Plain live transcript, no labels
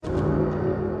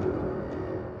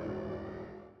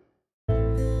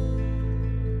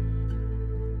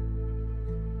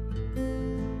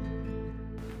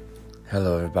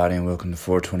Hello, everybody, and welcome to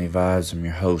 420 Vibes. I'm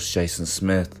your host, Jason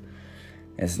Smith.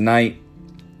 And tonight,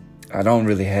 I don't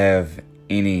really have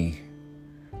any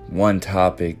one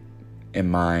topic in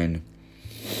mind.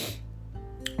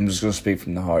 I'm just going to speak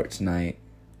from the heart tonight.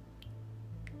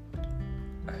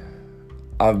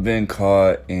 I've been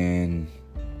caught in...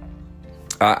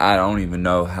 I don't even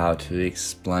know how to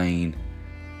explain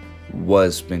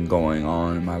what's been going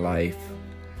on in my life.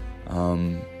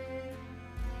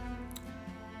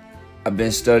 I've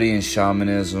been studying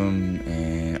shamanism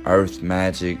and earth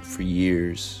magic for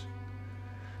years.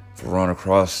 I've run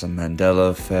across the Mandela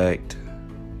effect.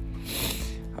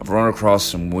 I've run across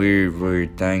some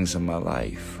weird things in my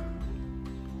life.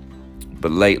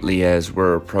 But lately, as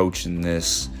we're approaching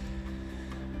this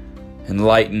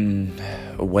enlightened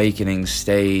awakening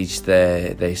stage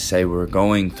that they say we're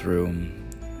going through,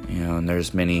 and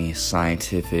there's many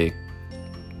scientific,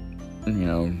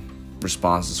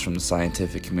 responses from the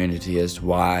scientific community as to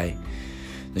why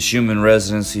the Schumann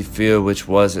resonancy field, which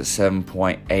was at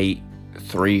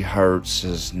 7.83 hertz,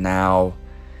 is now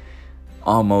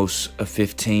almost a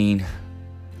 15,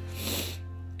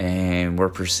 and we're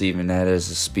perceiving that as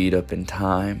a speed up in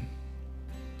time.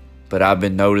 But I've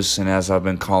been noticing, as I've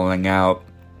been calling out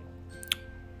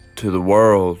to the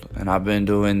world, and I've been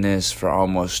doing this for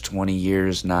almost 20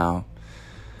 years now,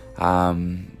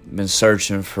 been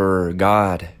searching for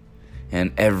God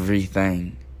and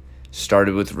everything.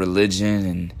 Started with religion,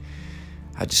 and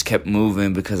I just kept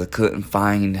moving because I couldn't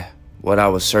find what I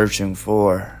was searching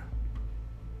for.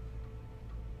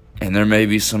 And there may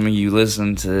be some of you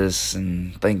listening to this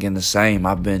and thinking the same.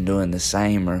 I've been doing the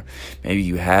same, or maybe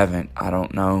you haven't. I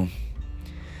don't know.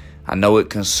 I know it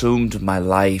consumed my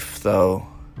life, though.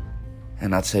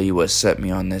 And I'll tell you what set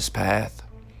me on this path.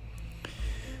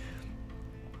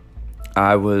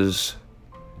 I was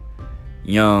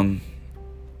young,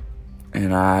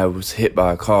 and I was hit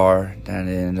by a car down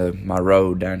the end of my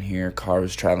road down here. Car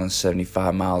was traveling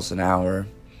 75 miles an hour.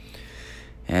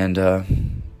 And, of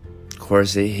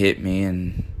course, it hit me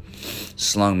and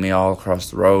slung me all across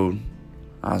the road.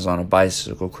 I was on a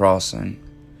bicycle crossing.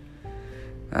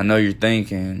 I know you're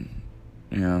thinking,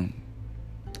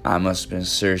 I must have been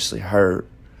seriously hurt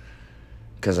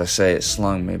because I say it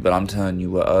slung me. But I'm telling you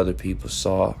what other people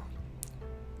saw.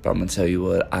 But I'm going to tell you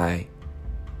what I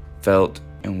felt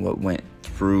and what went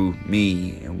through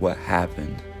me and what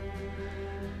happened.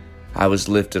 I was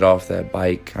lifted off that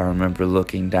bike. I remember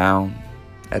looking down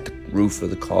at the roof of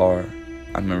the car.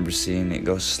 I remember seeing it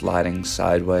go sliding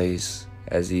sideways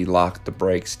as he locked the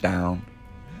brakes down.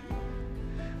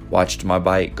 Watched my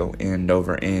bike go end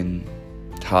over end,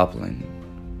 toppling,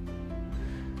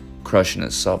 crushing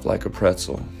itself like a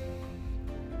pretzel.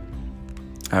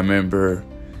 I remember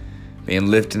being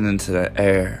lifted into the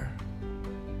air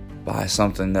by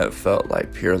something that felt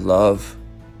like pure love.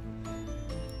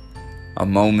 A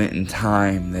moment in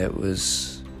time that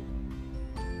was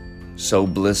so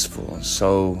blissful and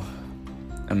so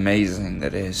amazing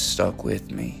that it has stuck with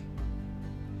me.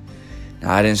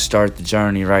 Now, I didn't start the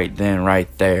journey right then, right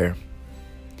there.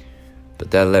 But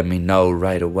that let me know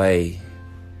right away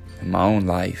in my own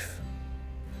life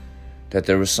that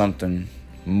there was something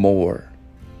more.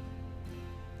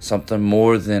 Something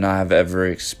more than I've ever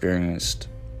experienced.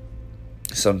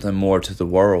 Something more to the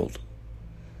world.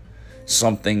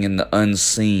 Something in the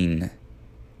unseen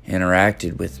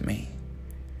interacted with me.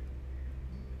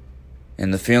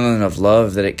 And the feeling of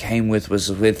love that it came with was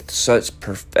with such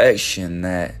perfection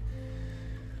that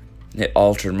it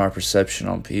altered my perception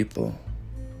on people.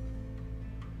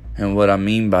 And what I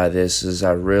mean by this is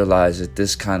I realized that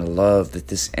this kind of love that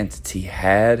this entity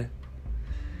had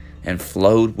and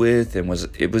flowed with, and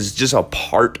it was just a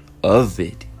part of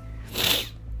it.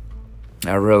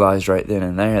 I realized right then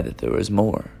and there that there was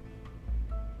more.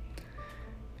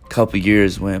 A couple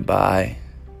years went by,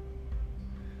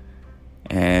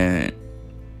 and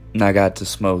I got to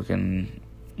smoking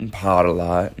pot a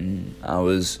lot, and I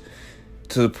was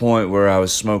to the point where I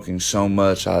was smoking so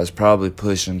much I was probably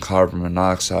pushing carbon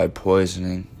monoxide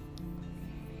poisoning.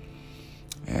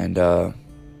 And I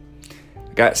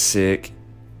got sick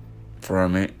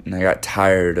from it, and I got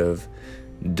tired of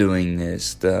doing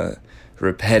this, the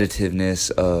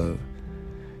repetitiveness of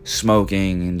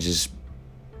smoking, and just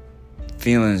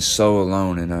feeling so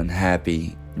alone and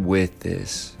unhappy with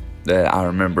this, that I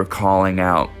remember calling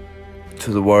out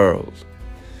to the world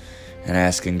and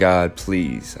asking God,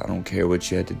 please, I don't care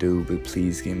what you had to do, but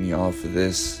please get me off of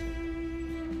this,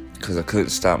 because I couldn't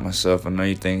stop myself. I know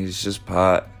you think it's just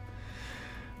pot,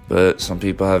 but some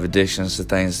people have addictions to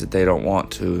things that they don't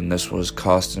want to, and this was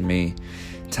costing me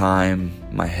time,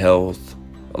 my health,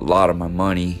 a lot of my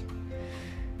money,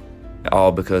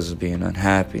 all because of being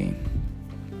unhappy.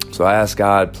 So I asked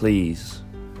God, please,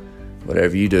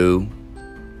 whatever you do,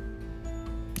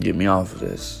 get me off of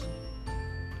this.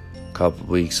 A couple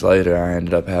weeks later, I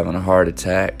ended up having a heart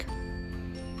attack,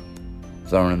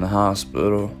 thrown in the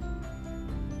hospital,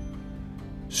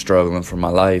 struggling for my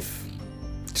life,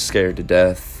 scared to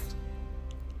death.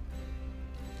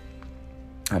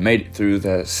 I made it through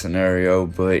that scenario,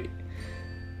 but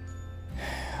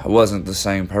I wasn't the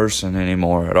same person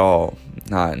anymore at all.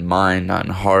 Not in mind, not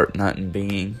in heart, not in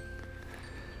being.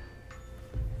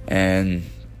 And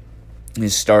it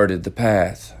started the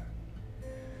path.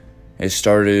 It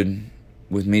started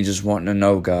with me just wanting to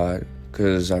know God,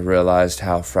 because I realized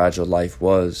how fragile life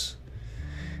was.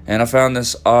 And I found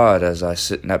this odd as I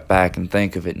sit back and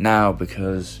think of it now,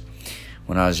 because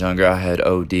when I was younger, I had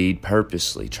OD'd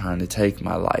purposely, trying to take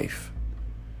my life.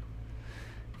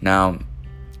 Now,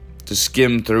 to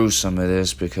skim through some of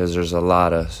this, because there's a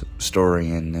lot of story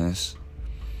in this,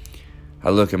 I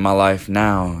look at my life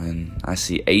now and I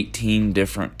see 18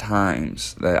 different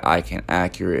times that I can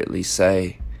accurately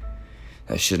say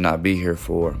I should not be here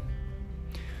for.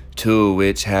 2 of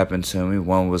which happened to me.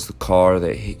 One was the car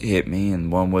that hit me,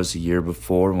 and one was the year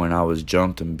before when I was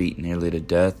jumped and beaten nearly to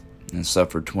death and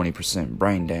suffered 20%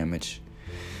 brain damage.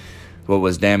 What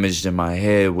was damaged in my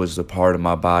head was the part of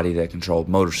my body that controlled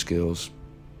motor skills.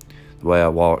 The way I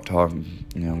walk, talk,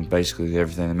 basically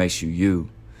everything that makes you you.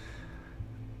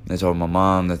 They told my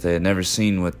mom that they had never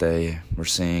seen what they were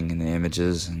seeing in the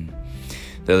images, and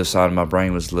the other side of my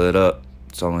brain was lit up.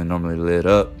 It's only normally lit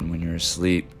up when you're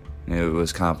asleep. It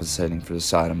was compensating for the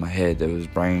side of my head that was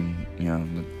brain,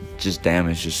 just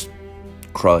damaged, just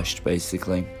crushed,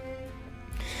 basically.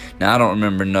 Now, I don't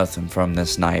remember nothing from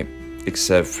this night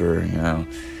except for,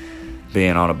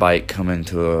 being on a bike coming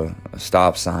to a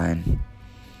stop sign.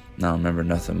 I don't remember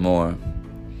nothing more.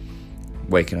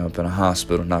 Waking up in a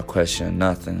hospital, not questioning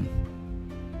nothing.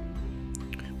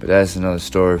 But that's another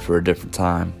story for a different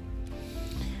time.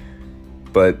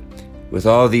 But with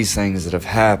all these things that have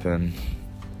happened,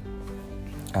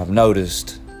 I've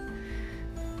noticed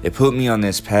it put me on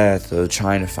this path of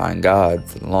trying to find God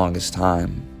for the longest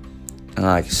time. And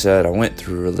like I said, I went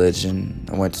through religion.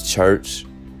 I went to church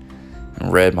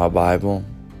and read my Bible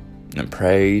and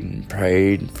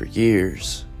prayed for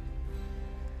years.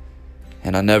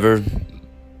 And I never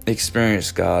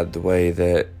experienced God the way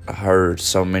that I heard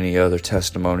so many other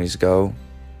testimonies go,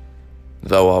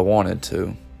 though I wanted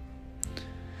to.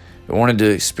 I wanted to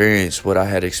experience what I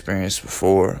had experienced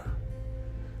before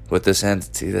with this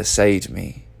entity that saved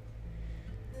me.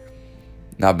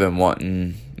 And I've been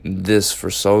wanting this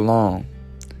for so long.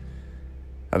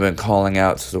 I've been calling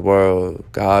out to the world,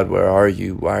 God, where are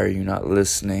you? Why are you not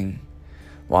listening?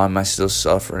 Why am I still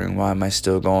suffering? Why am I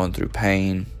still going through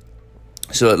pain?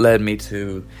 So it led me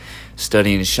to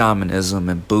studying shamanism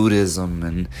and Buddhism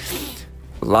and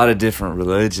a lot of different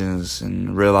religions,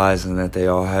 and realizing that they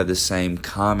all have the same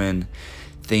common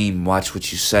theme. Watch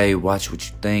what you say, watch what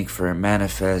you think, for it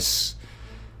manifests.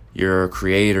 You're a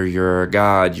creator, you're a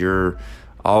God,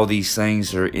 all these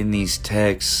things are in these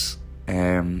texts.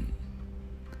 And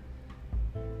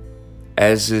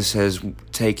as this has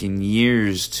taken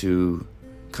years to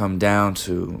come down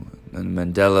to, the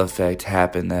Mandela effect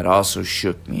happened that also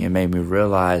shook me and made me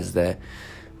realize that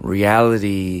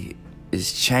reality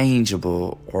is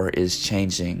changeable or is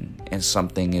changing, and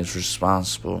something is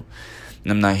responsible.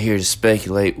 And I'm not here to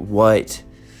speculate what,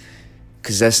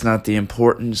 because that's not the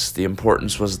importance. The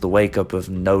importance was the wake up of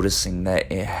noticing that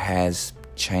it has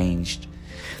changed.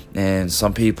 And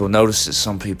some people notice it,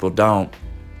 some people don't.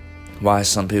 Why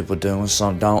some people do and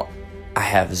some don't, I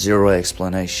have zero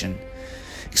explanation.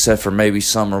 Except for maybe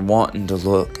some are wanting to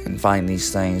look and find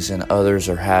these things, and others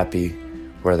are happy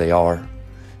where they are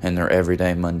in their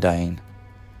everyday mundane.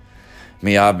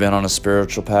 Me, I've been on a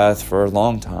spiritual path for a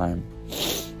long time.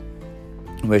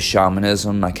 With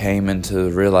shamanism, I came into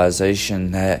the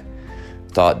realization that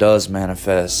thought does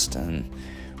manifest and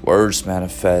words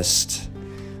manifest.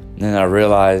 And then I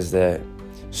realized that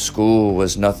school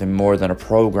was nothing more than a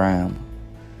program.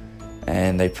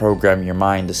 And they program your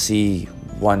mind to see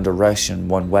one direction,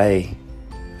 one way.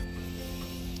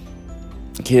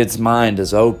 The kid's mind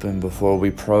is open before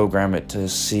we program it to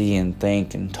see and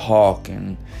think and talk,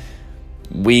 and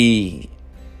we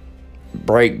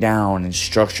break down and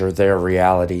structure their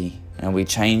reality, and we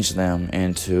change them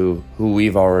into who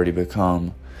we've already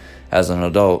become as an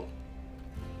adult.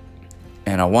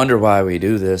 And I wonder why we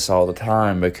do this all the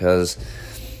time, because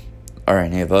are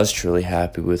any of us truly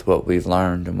happy with what we've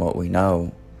learned and what we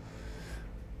know?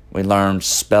 We learned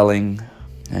spelling,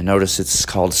 and notice it's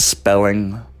called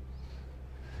spelling.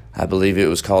 I believe it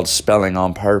was called spelling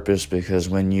on purpose, because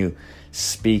when you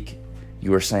speak,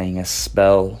 you are saying a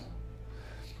spell.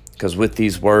 Because with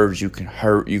these words, you can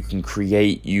hurt, you can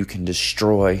create, you can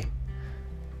destroy,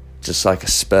 just like a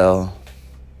spell.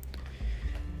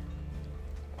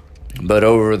 But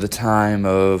over the time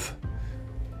of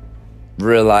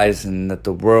realizing that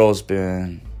the world's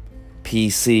been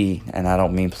PC, and I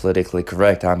don't mean politically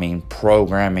correct, I mean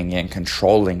programming and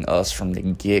controlling us from the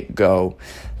get-go,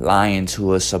 lying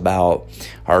to us about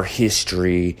our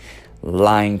history,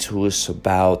 lying to us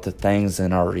about the things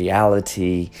in our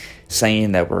reality,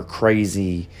 saying that we're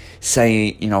crazy,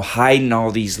 saying, hiding all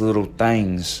these little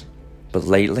things. But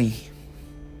lately,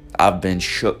 I've been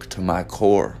shook to my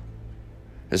core,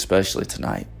 especially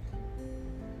tonight.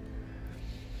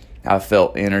 I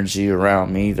felt energy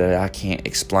around me that I can't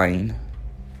explain.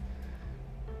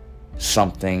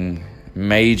 Something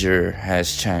major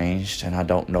has changed, and I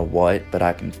don't know what, but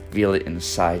I can feel it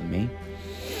inside me.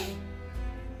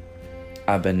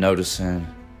 I've been noticing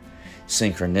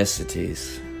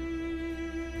synchronicities.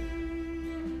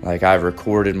 Like, I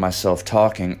recorded myself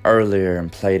talking earlier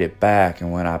and played it back,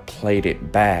 and when I played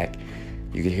it back,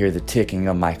 you could hear the ticking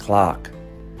of my clock.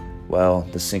 Well,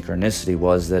 the synchronicity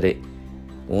was that it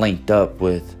linked up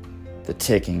with the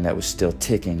ticking that was still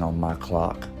ticking on my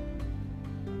clock.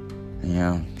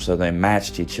 So they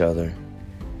matched each other.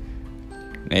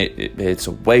 It's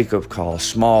a wake-up call,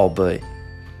 small, but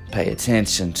pay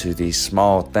attention to these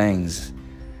small things,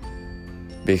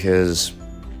 because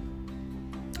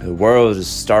the world is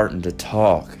starting to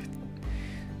talk.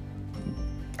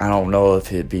 I don't know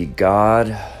if it be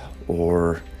God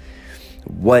or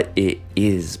what it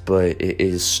is, but it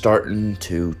is starting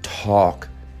to talk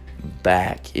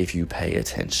back if you pay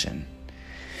attention.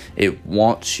 It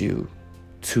wants you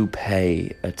to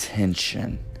pay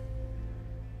attention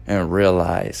and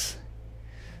realize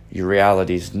your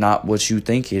reality is not what you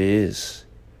think it is.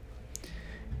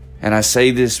 And I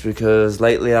say this because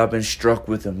lately I've been struck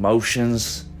with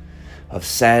emotions of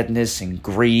sadness and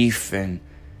grief and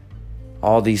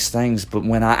all these things. But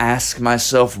when I ask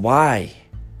myself why,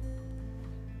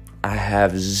 I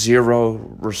have zero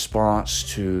response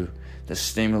to the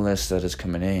stimulus that is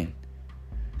coming in.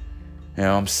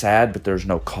 I'm sad, but there's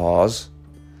no cause.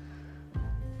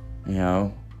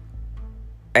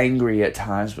 Angry at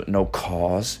times, but no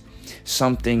cause.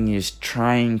 Something is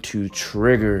trying to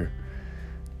trigger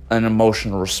an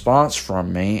emotional response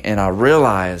from me, and I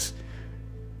realize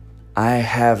I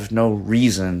have no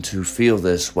reason to feel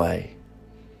this way.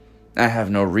 I have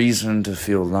no reason to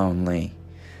feel lonely,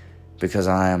 because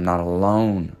I am not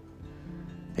alone.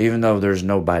 Even though there's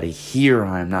nobody here,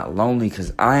 I am not lonely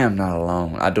because I am not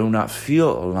alone. I do not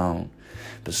feel alone.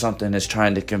 But something is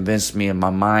trying to convince me in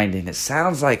my mind, and it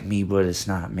sounds like me, but it's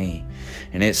not me.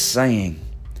 And it's saying,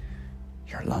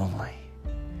 you're lonely,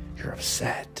 you're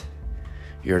upset,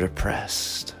 you're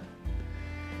depressed.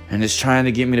 And it's trying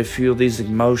to get me to feel these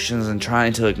emotions and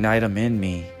trying to ignite them in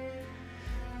me.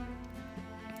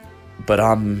 But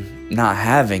I'm not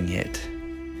having it.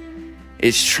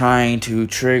 It's trying to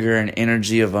trigger an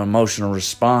energy of an emotional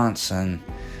response, and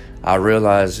I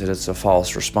realize that it's a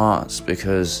false response,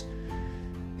 because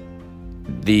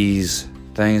these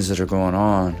things that are going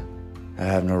on, I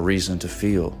have no reason to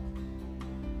feel.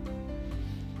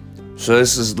 So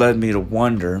this has led me to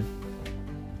wonder,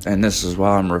 and this is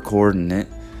why I'm recording it.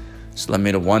 It's led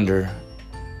me to wonder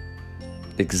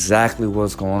exactly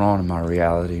what's going on in my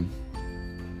reality.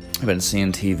 I've been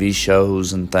seeing TV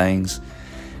shows and things,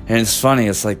 and it's funny,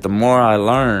 it's like the more I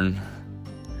learn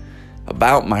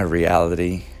about my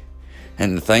reality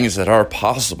and the things that are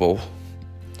possible,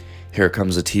 here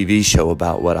comes a TV show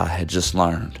about what I had just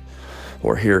learned.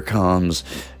 Or here comes,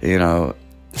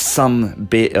 some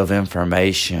bit of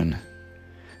information.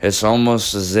 It's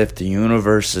almost as if the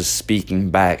universe is speaking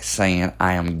back, saying,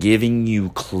 I am giving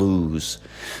you clues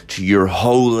to your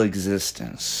whole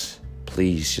existence.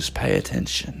 Please just pay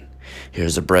attention.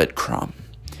 Here's a breadcrumb.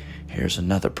 Here's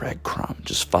another breadcrumb.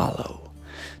 Just follow.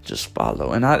 Just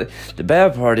follow. And the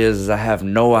bad part is I have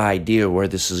no idea where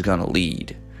this is going to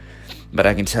lead. But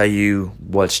I can tell you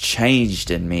what's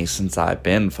changed in me since I've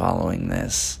been following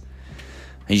this.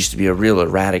 I used to be a real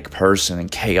erratic person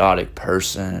and chaotic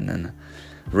person and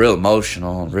real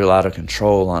emotional and real out of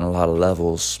control on a lot of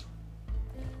levels.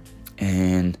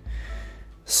 And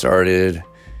started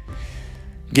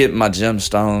getting my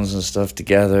gemstones and stuff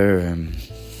together and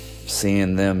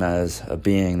seeing them as a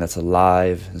being that's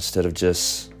alive instead of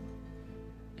just,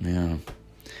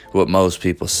 what most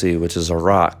people see, which is a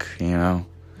rock,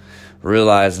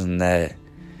 Realizing that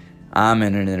I'm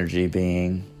in an energy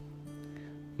being,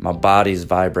 my body's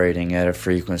vibrating at a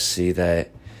frequency that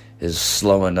is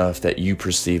slow enough that you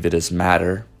perceive it as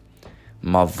matter.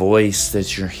 My voice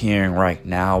that you're hearing right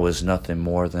now is nothing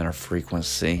more than a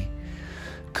frequency.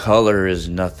 Color is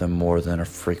nothing more than a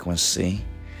frequency.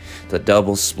 The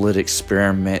double slit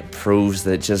experiment proves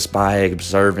that just by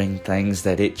observing things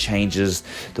that it changes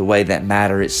the way that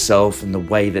matter itself and the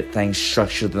way that things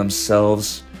structure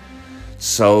themselves.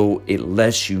 So it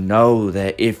lets you know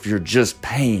that if you're just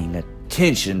paying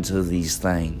attention to these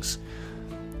things,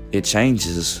 it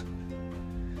changes.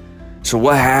 So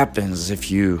what happens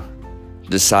if you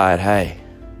decide, hey,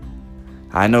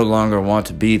 I no longer want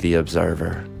to be the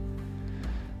observer.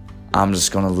 I'm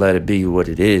just going to let it be what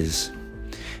it is.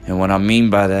 And what I mean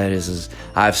by that is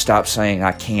I've stopped saying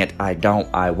I can't, I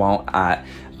don't, I won't. I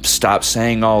stopped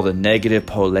saying all the negative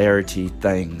polarity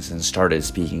things and started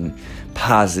speaking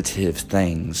positive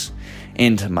things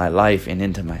into my life and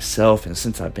into myself. And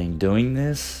since I've been doing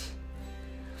this,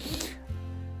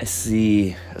 I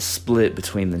see a split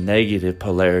between the negative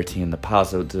polarity and the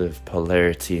positive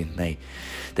polarity. And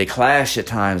they clash at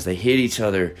times. They hit each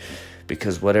other.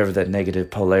 Because whatever that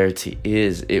negative polarity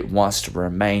is, it wants to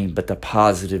remain, but the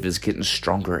positive is getting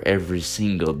stronger every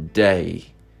single day.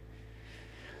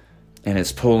 And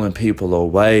it's pulling people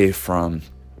away from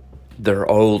their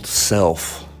old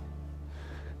self,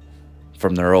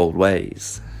 from their old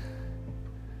ways.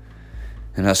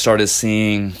 And I started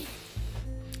seeing,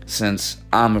 since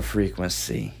I'm a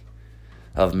frequency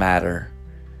of matter,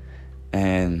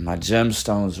 and my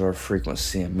gemstones are a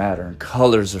frequency of matter, and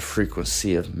colors a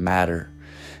frequency of matter,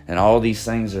 and all these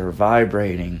things are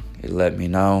vibrating, it let me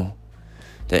know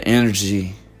that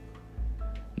energy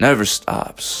never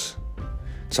stops.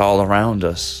 It's all around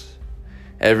us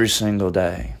every single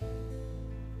day.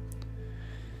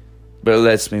 But it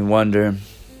lets me wonder,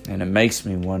 and it makes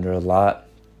me wonder a lot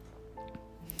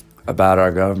about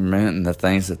our government and the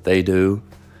things that they do,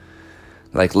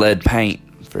 like lead paint,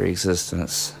 for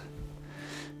existence.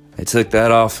 They took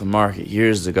that off the market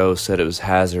years ago, said it was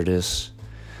hazardous.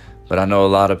 But I know a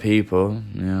lot of people,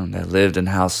 that lived in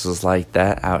houses like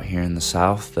that out here in the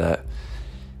South that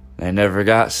they never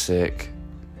got sick.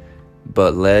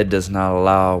 But lead does not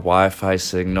allow Wi-Fi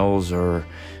signals or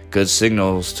good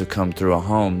signals to come through a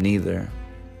home neither.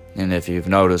 And if you've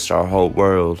noticed, our whole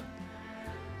world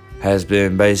has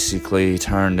been basically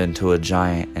turned into a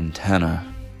giant antenna.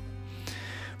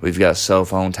 We've got cell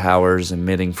phone towers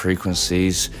emitting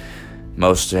frequencies.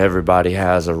 Most everybody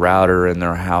has a router in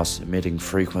their house emitting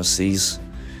frequencies.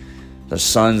 The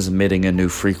sun's emitting a new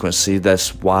frequency.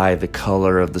 That's why the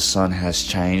color of the sun has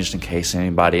changed, in case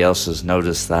anybody else has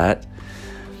noticed that.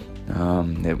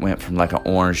 It went from like an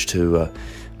orange to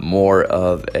more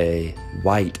of a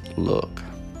white look.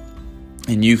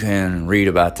 And you can read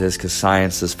about this because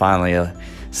science is finally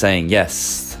saying,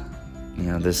 yes,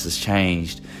 this has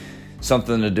changed.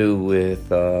 Something to do with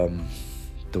the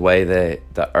way that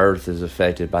the earth is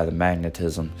affected by the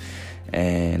magnetism.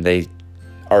 And they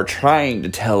are trying to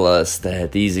tell us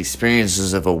that these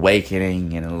experiences of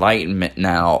awakening and enlightenment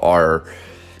now are,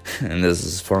 and this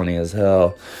is funny as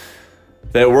hell,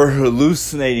 that we're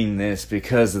hallucinating this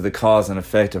because of the cause and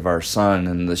effect of our sun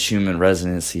and the Schumann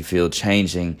resonancy field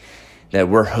changing. That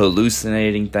we're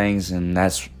hallucinating things, and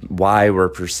that's why we're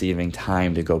perceiving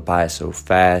time to go by so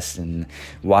fast, and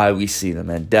why we see the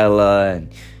Mandela.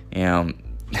 And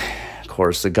of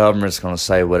course the government's going to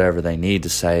say whatever they need to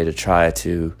say to try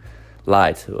to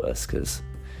lie to us, because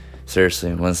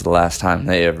seriously, when's the last time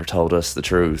they ever told us the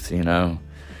truth? When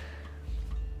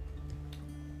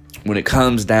it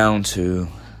comes down to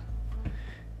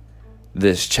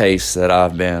this chase that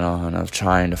I've been on of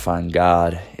trying to find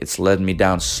God, it's led me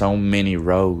down so many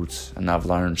roads, and I've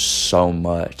learned so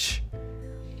much.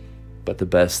 But the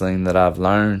best thing that I've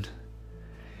learned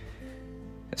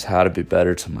is how to be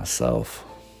better to myself.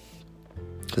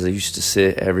 Because I used to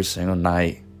sit every single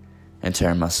night and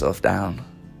tear myself down,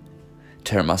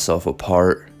 tear myself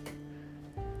apart,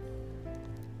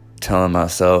 telling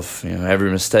myself,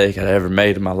 every mistake I ever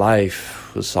made in my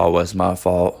life was always my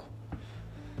fault.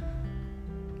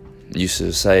 Used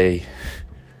to say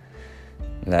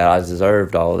that I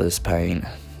deserved all this pain,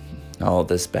 all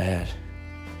this bad.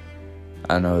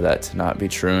 I know that to not be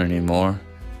true anymore.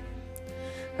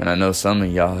 And I know some of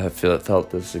y'all have felt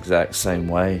this exact same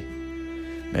way.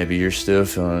 Maybe you're still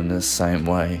feeling this same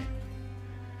way.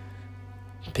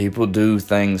 People do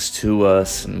things to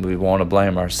us and we want to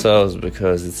blame ourselves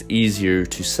because it's easier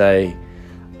to say,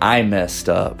 I messed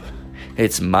up,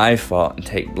 it's my fault, and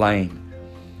take blame,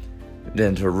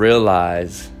 than to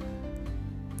realize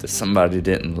that somebody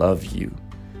didn't love you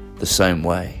the same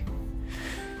way.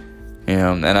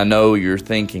 And I know you're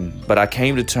thinking, but I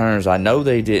came to terms, I know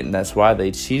they didn't, that's why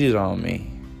they cheated on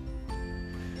me.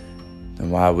 then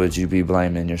why would you be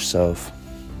blaming yourself?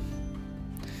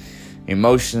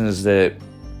 Emotions that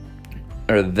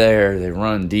are there, they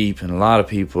run deep, and a lot of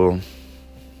people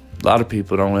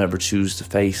don't ever choose to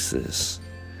face this.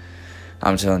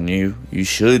 I'm telling you, you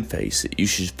should face it. You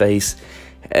should face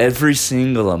every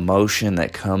single emotion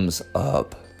that comes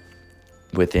up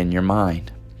within your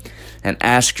mind and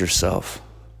ask yourself,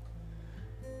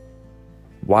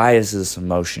 why is this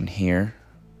emotion here?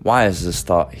 Why is this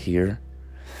thought here?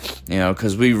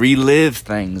 Because we relive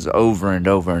things over and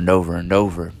over and over and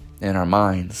over in our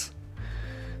minds.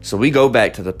 So we go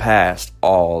back to the past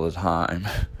all the time,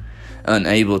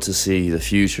 unable to see the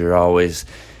future.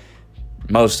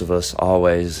 Most of us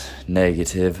always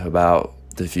negative about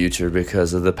the future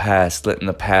because of the past, letting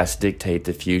the past dictate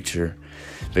the future.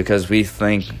 Because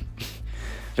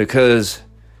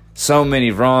so many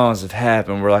wrongs have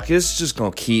happened, we're like, it's just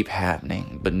going to keep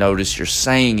happening. But notice you're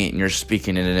saying it and you're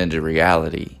speaking it into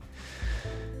reality.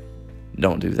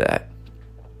 Don't do that.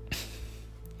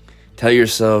 Tell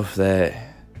yourself that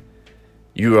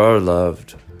you are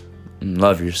loved and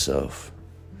love yourself.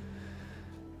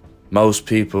 Most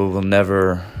people they'll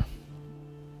never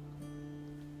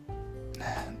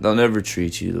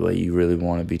treat you the way you really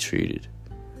want to be treated.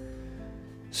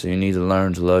 So you need to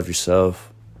learn to love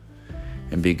yourself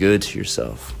and be good to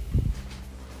yourself.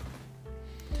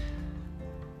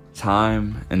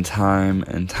 Time and time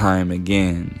and time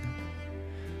again,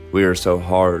 we are so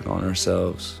hard on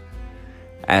ourselves,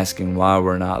 asking why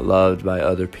we're not loved by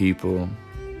other people,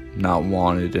 not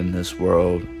wanted in this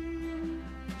world.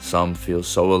 Some feel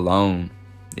so alone,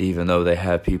 even though they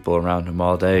have people around them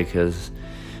all day, because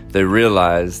they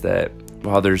realize that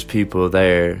while there's people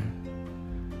there,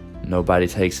 nobody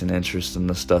takes an interest in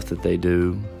the stuff that they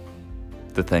do,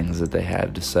 the things that they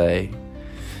have to say.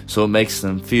 So it makes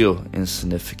them feel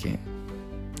insignificant.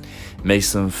 It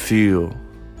makes them feel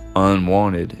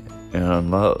unwanted and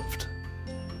unloved.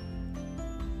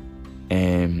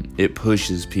 And it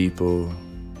pushes people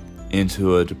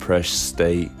into a depressed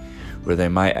state where they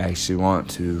might actually want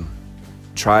to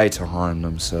try to harm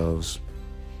themselves.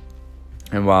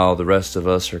 And while the rest of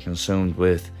us are consumed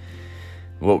with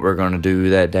what we're going to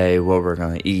do that day, what we're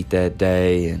going to eat that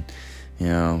day, and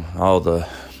all the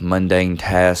mundane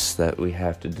tasks that we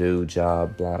have to do,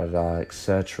 job, blah, blah, blah,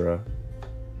 etc.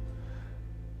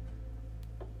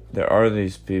 There are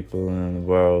these people in the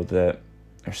world that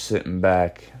are sitting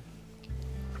back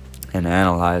and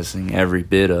analyzing every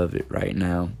bit of it right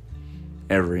now.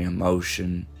 Every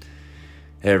emotion,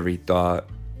 every thought.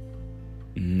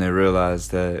 And they realize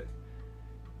that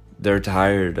they're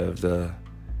tired of the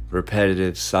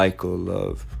repetitive cycle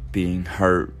of being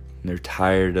hurt. They're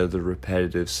tired of the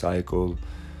repetitive cycle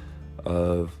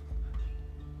of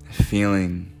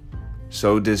feeling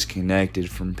so disconnected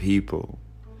from people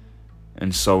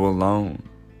and so alone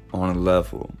on a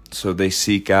level. So they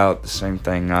seek out the same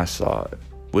thing I sought,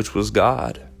 which was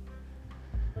God.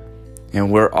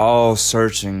 And we're all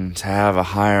searching to have a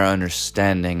higher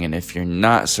understanding. And if you're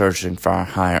not searching for a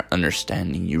higher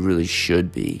understanding, you really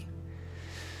should be.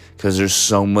 Because there's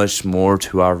so much more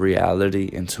to our reality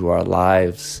and to our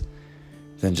lives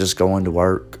than just going to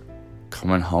work,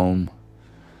 coming home,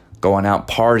 going out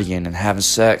partying and having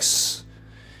sex.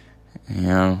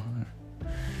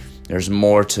 There's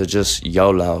more to just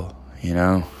YOLO,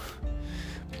 The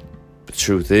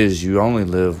truth is, you only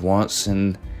live once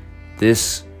in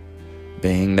this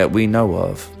being that we know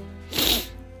of.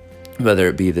 Whether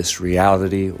it be this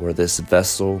reality or this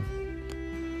vessel,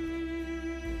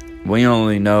 we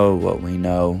only know what we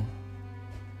know.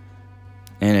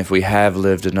 And if we have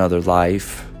lived another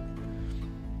life,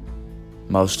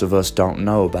 most of us don't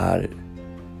know about it.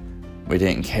 We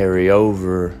didn't carry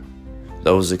over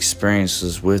those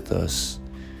experiences with us.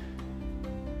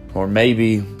 Or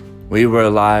maybe we were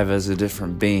alive as a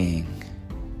different being,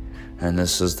 and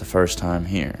this is the first time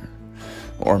here.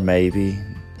 Or maybe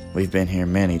we've been here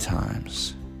many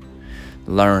times,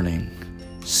 learning,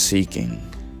 seeking.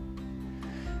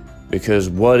 Because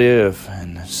what if,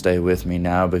 and stay with me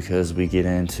now because we get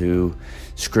into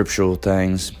scriptural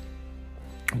things,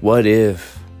 what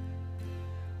if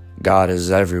God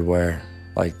is everywhere,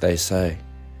 like they say,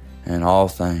 in all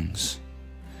things?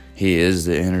 He is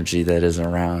the energy that is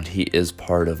around. He is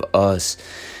part of us.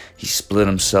 He split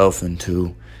himself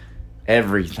into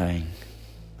everything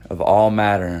of all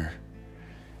matter.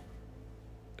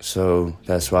 So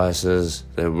that's why it says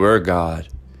that we're God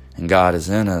and God is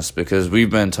in us, because we've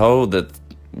been told that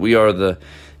we are the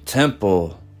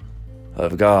temple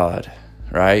of God,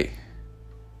 right?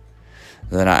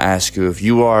 Then I ask you, if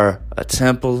you are a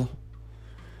temple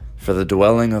for the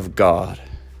dwelling of God,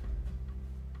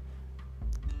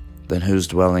 then who's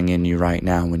dwelling in you right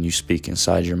now when you speak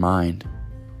inside your mind?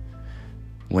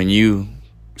 When you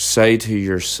say to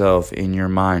yourself in your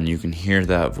mind, you can hear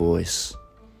that voice.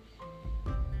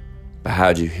 But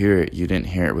how'd you hear it? You didn't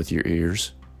hear it with your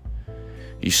ears.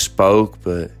 You spoke,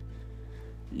 but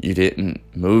you didn't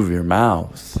move your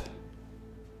mouth.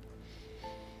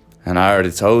 And I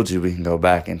already told you we can go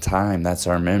back in time. That's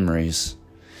our memories.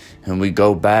 And we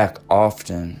go back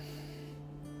often,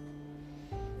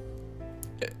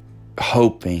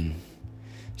 hoping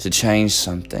to change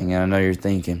something. And I know you're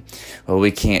thinking, well,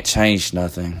 we can't change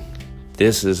nothing.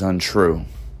 This is untrue.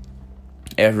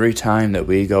 Every time that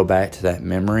we go back to that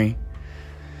memory,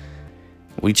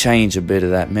 we change a bit of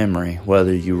that memory,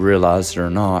 whether you realize it or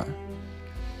not.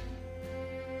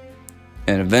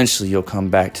 And eventually you'll come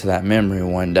back to that memory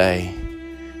one day,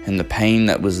 and the pain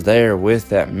that was there with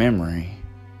that memory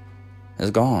is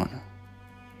gone.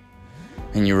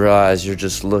 And you realize you're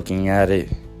just looking at it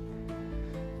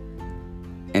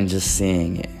and just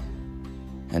seeing it,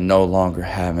 and no longer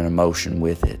having emotion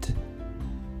with it.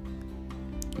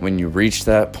 When you reach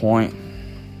that point,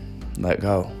 let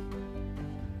go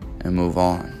and move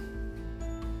on,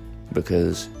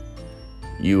 because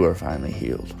you are finally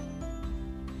healed.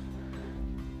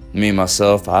 Me,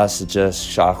 myself, I suggest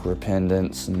chakra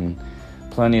pendants and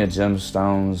plenty of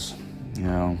gemstones. You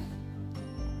know,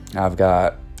 I've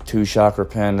got 2 chakra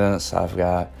pendants. I've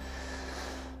got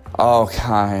all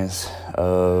kinds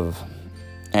of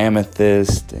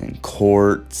amethyst and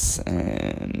quartz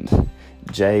and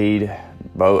jade.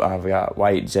 Both I've got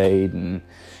white jade and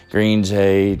green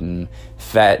jade and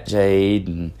fat jade,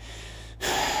 and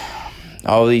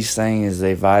all these things,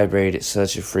 they vibrate at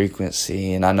such a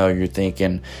frequency. And I know you're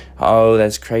thinking, oh,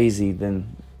 that's crazy.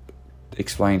 Then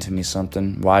explain to me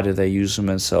something. Why do they use them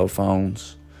in cell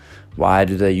phones? Why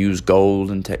do they use gold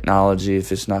and technology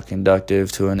if it's not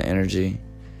conductive to an energy?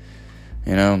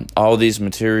 You know, all these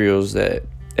materials that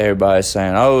everybody's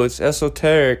saying, oh, it's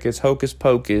esoteric, it's hocus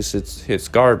pocus, it's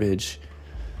garbage.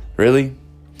 Really?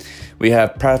 We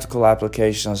have practical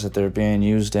applications that they're being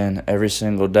used in every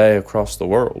single day across the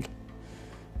world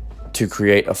to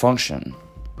create a function.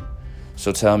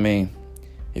 So tell me,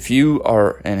 if you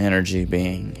are an energy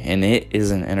being, and it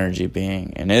is an energy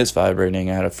being, and it's vibrating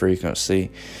at a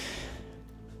frequency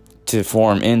to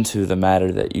form into the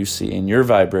matter that you see, and you're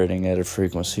vibrating at a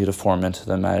frequency to form into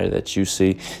the matter that you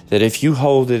see, that if you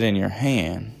hold it in your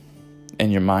hand and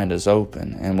your mind is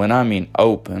open, and when I mean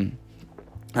open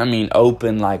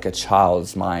like a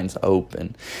child's mind's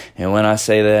open. And when I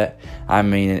say that, I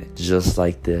mean it just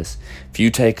like this. If you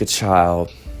take a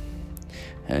child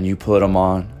and you put them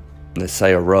on, let's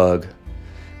say, a rug,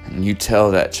 and you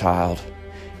tell that child,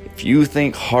 if you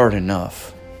think hard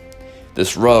enough,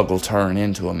 this rug will turn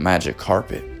into a magic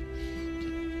carpet.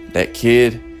 That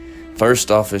kid, first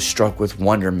off, is struck with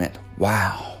wonderment.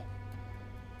 Wow,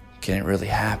 can it really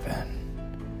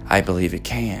happen? I believe it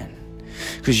can.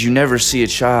 Because you never see a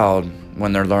child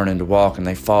when they're learning to walk and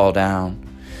they fall down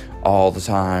all the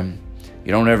time.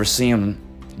 You don't ever see them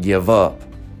give up.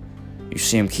 You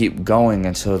see them keep going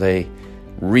until they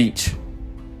reach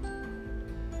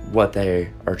what they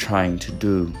are trying to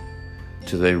do,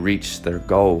 till they reach their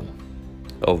goal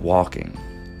of walking.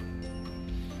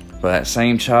 But that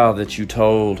same child that you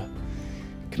told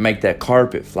can make that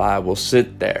carpet fly will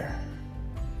sit there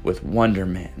with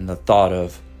wonderment and the thought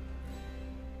of,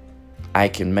 I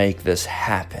can make this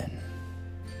happen.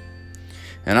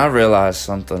 And I realized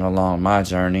something along my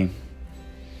journey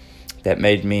that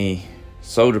made me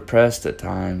so depressed at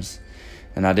times,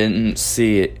 and I didn't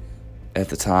see it at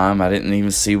the time. I didn't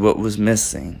even see what was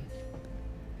missing.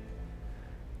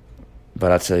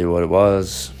 But I tell you what it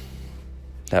was,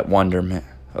 that wonderment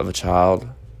of a child.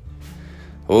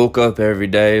 I woke up every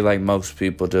day like most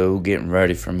people do, getting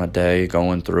ready for my day,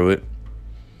 going through it.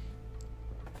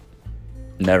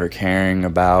 Never caring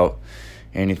about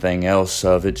anything else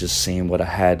of it, just seeing what I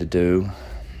had to do.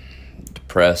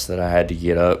 Depressed that I had to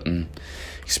get up and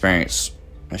experience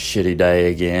a shitty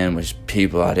day again with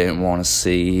people I didn't want to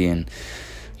see, and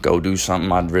go do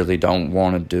something I really don't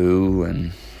want to do,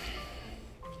 and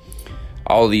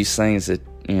all these things that,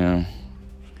 you know,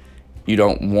 you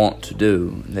don't want to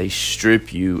do. They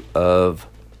strip you of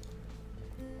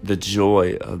the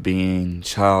joy of being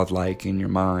childlike in your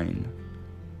mind.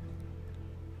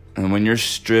 And when you're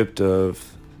stripped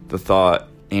of the thought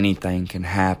anything can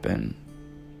happen,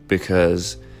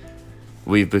 because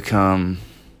we've become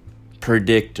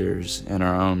predictors in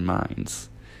our own minds.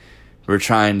 We're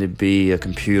trying to be a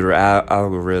computer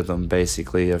algorithm,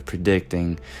 basically, of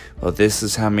predicting, well, this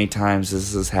is how many times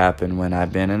this has happened when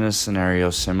I've been in a scenario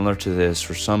similar to this,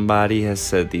 where somebody has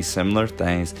said these similar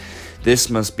things. This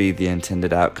must be the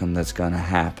intended outcome that's going to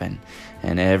happen.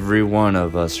 And every one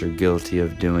of us are guilty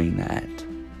of doing that.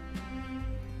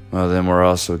 Well, then we're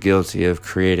also guilty of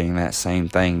creating that same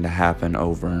thing to happen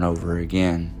over and over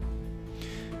again.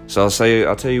 So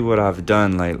I'll tell you what I've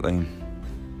done lately.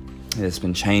 It's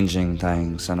been changing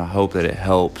things, and I hope that it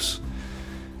helps.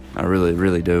 I really,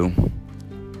 really do.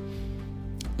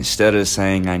 Instead of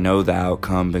saying I know the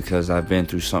outcome because I've been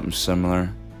through something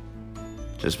similar,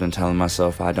 just been telling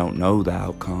myself I don't know the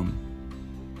outcome.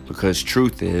 Because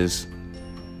truth is,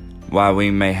 while we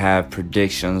may have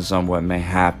predictions on what may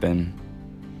happen,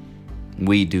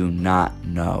 we do not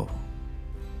know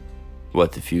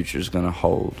what the future is going to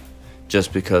hold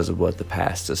just because of what the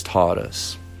past has taught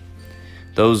us.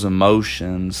 Those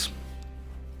emotions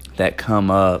that come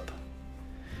up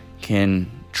can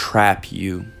trap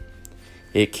you.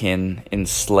 It can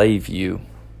enslave you.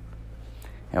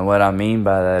 And what I mean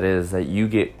by that is that you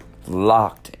get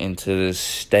locked into this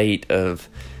state of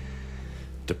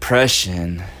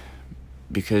depression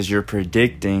because you're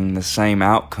predicting the same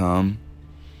outcome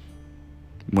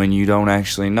when you don't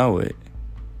actually know it.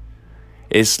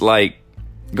 It's like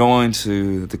going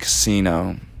to the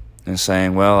casino and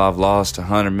saying, well, I've lost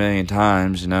 100 million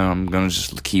times, I'm going to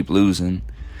just keep losing.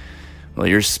 Well,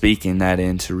 you're speaking that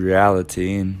into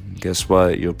reality, and guess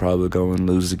what? You'll probably go and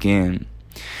lose again.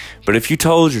 But if you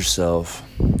told yourself,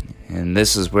 and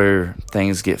this is where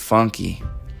things get funky,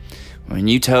 when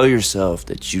you tell yourself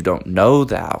that you don't know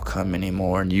the outcome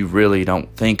anymore and you really don't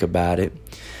think about it,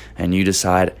 and you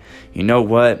decide, you know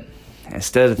what?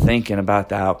 Instead of thinking about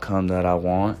the outcome that I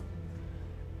want,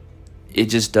 it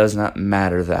just does not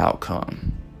matter the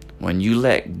outcome. When you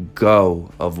let go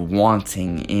of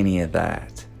wanting any of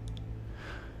that,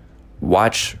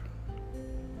 watch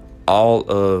all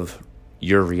of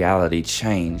your reality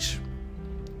change.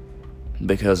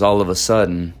 Because all of a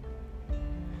sudden,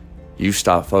 you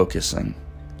stop focusing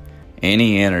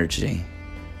any energy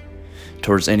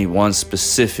towards any one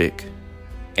specific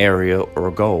area or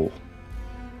goal.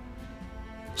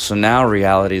 So now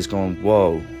reality is going,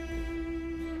 whoa,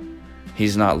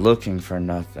 he's not looking for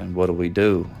nothing. What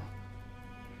do?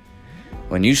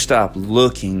 When you stop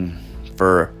looking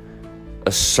for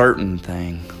a certain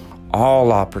thing,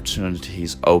 all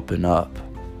opportunities open up.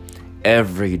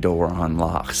 Every door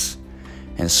unlocks.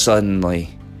 And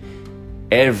suddenly,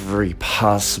 every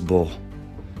possibility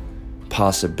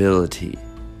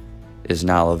is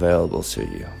now available to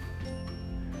you.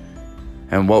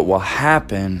 And what will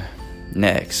happen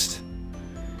next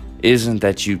isn't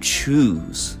that you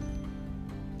choose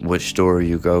which door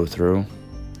you go through.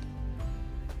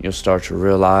 You'll start to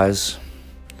realize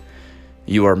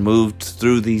you are moved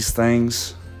through these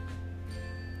things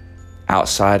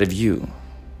outside of you.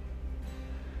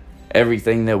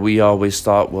 Everything that we always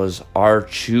thought was our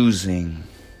choosing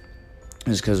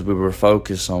is because we were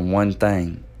focused on one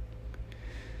thing.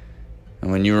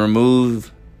 And when you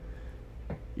remove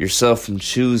yourself from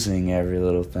choosing every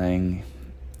little thing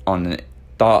on a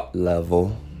thought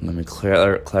level, let me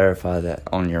clarify that,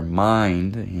 on your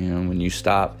mind, when you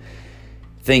stop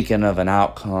thinking of an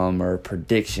outcome or a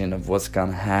prediction of what's going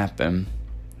to happen,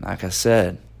 like I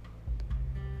said,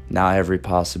 now every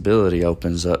possibility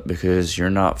opens up because you're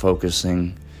not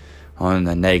focusing on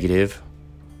the negative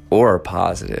or a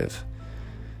positive.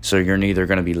 So you're neither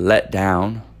going to be let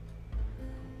down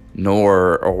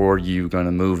nor are you going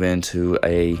to move into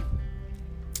a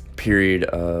period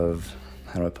of,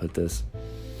 how do I put this?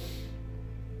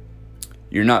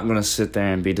 You're not going to sit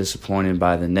there and be disappointed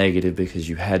by the negative because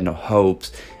you had no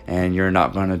hopes, and you're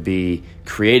not going to be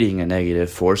creating a negative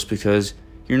force because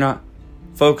you're not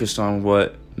focused on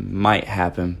what might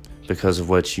happen because of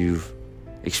what you've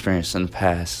experienced in the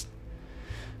past.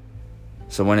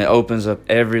 So when it opens up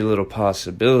every little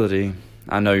possibility,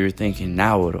 I know you're thinking,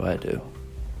 now what do I do?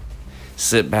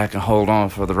 Sit back and hold on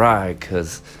for the ride,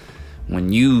 because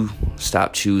when you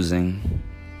stop choosing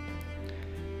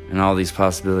and all these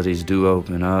possibilities do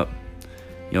open up,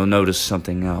 you'll notice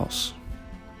something else.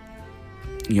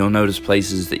 You'll notice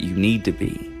places that you need to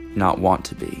be, not want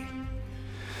to be.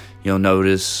 You'll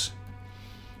notice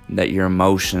that your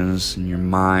emotions and your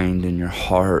mind and your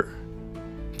heart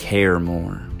care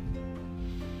more.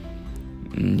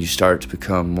 And you start to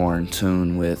become more in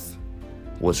tune with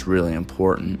what's really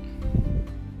important.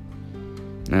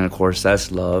 And of course,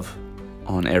 that's love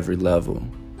on every level.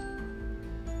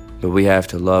 But we have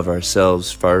to love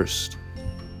ourselves first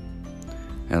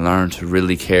and learn to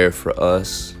really care for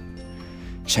us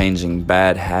changing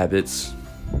bad habits,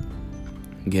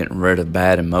 getting rid of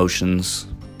bad emotions,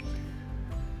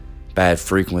 bad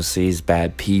frequencies,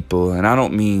 bad people. And I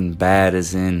don't mean bad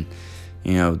as in,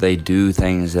 they do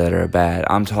things that are bad.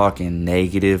 I'm talking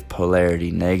negative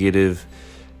polarity, negative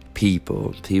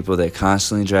people that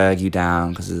constantly drag you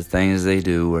down because of the things they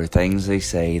do or things they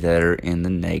say that are in the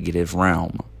negative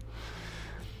realm.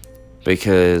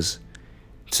 Because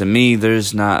to me,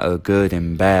 there's not a good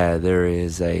and bad. There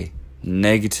is a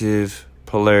negative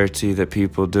polarity that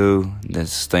people do.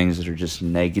 There's things that are just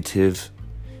negative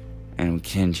and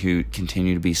can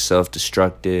continue to be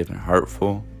self-destructive and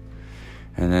hurtful.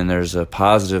 And then there's a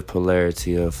positive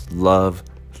polarity of love,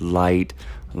 light,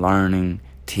 learning,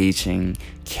 teaching,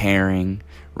 caring,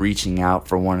 reaching out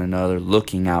for one another,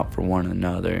 looking out for one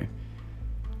another.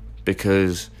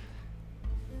 Because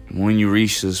when you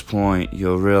reach this point,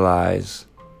 you'll realize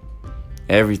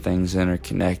everything's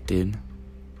interconnected.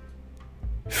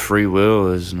 Free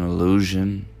will is an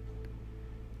illusion.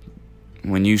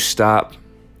 When you stop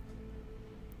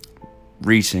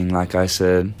reaching, like I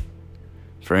said,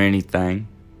 for anything,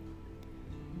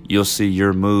 you'll see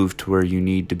you're moved to where you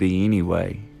need to be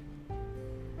anyway.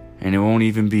 And it won't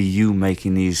even be you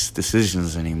making these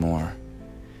decisions anymore.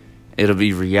 It'll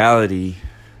be reality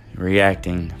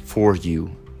reacting for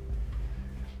you,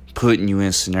 putting you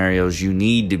in scenarios you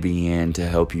need to be in to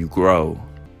help you grow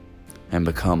and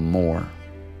become more.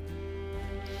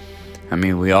 I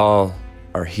mean, we all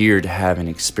are here to have an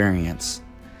experience.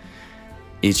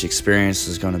 Each experience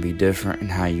is going to be different, and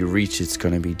how you reach it's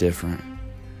going to be different.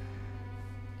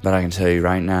 But I can tell you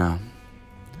right now,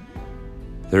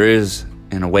 there is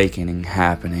an awakening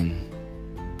happening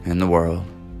in the world,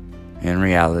 in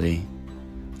reality.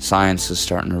 Science is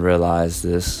starting to realize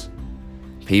this.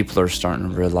 People are starting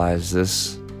to realize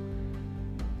this.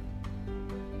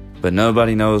 But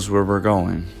nobody knows where we're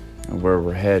going or where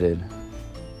we're headed.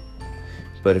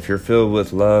 But if you're filled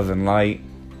with love and light,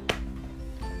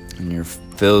 and you're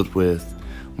filled with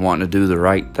wanting to do the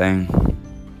right thing,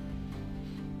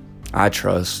 I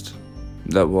trust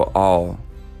that we'll all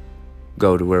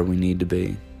go to where we need to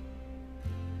be.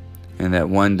 And that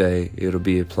one day it'll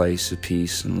be a place of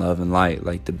peace and love and light,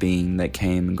 like the being that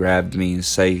came and grabbed me and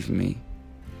saved me.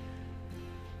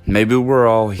 Maybe we're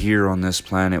all here on this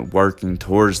planet working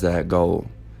towards that goal.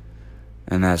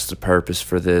 And that's the purpose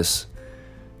for this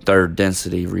third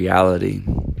density reality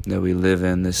that we live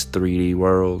in, this 3D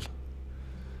world.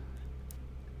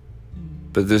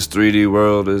 But this 3D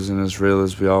world isn't as real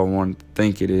as we all want to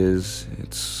think it is.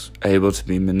 It's able to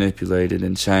be manipulated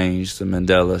and changed. The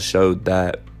Mandela showed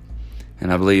that.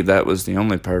 And I believe that was the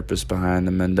only purpose behind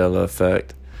the Mandela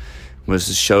effect, was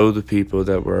to show the people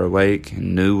that were awake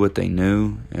and knew what they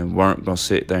knew and weren't going to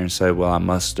sit there and say, well, I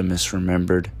must have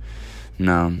misremembered.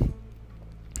 No.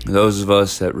 Those of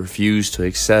us that refused to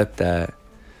accept that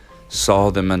saw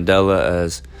the Mandela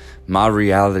as, my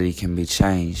reality can be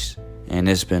changed and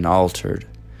it's been altered.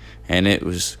 And it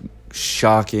was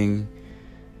shocking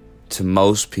to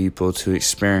most people to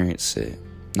experience it.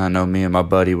 I know me and my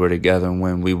buddy were together, and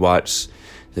when we watched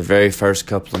the very first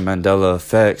couple of Mandela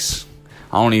effects,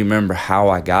 I don't even remember how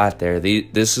I got there.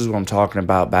 This is what I'm talking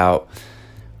about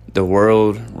the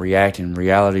world reacting,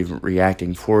 reality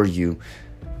reacting for you.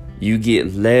 You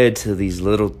get led to these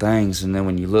little things, and then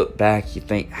when you look back, you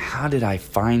think, how did I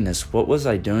find this? What was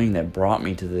I doing that brought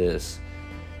me to this?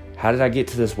 How did I get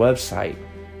to this website?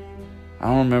 I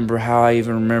don't remember how I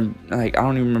even remember, I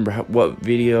don't even remember what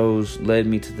videos led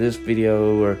me to this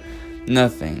video or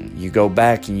nothing. You go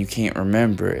back and you can't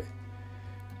remember it.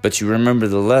 But you remember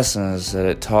the lessons that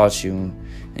it taught you,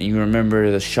 and you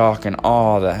remember the shock and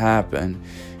awe that happened,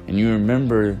 and you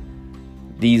remember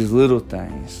these little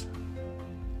things.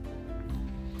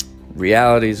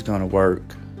 Reality is going to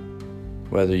work.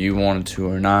 Whether you want it to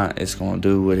or not, it's going to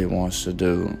do what it wants to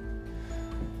do.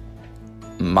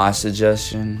 My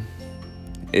suggestion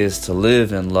is to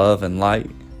live in love and light.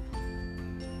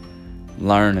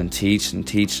 Learn and teach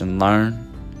and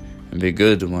learn, and be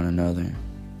good to one another.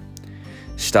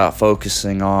 Stop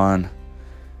focusing on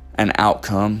an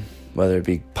outcome, whether it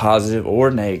be positive or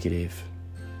negative.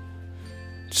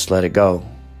 Just let it go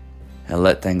and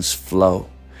let things flow.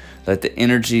 Let the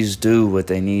energies do what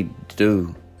they need to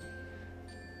do,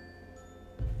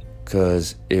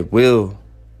 because it will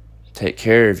take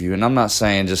care of you. And I'm not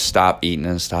saying just stop eating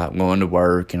and stop going to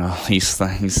work and all these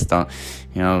things.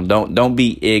 Don't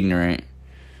be ignorant.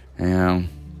 You're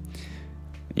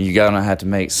gonna have to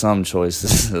make some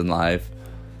choices in life.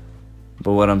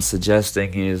 But what I'm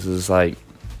suggesting is like,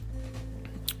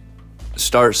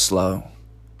 start slow.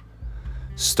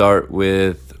 Start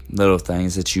with little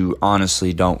things that you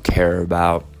honestly don't care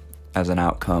about, as an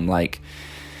outcome. Like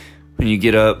when you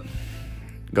get up,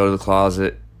 go to the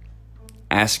closet,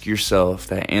 ask yourself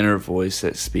that inner voice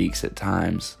that speaks at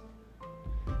times,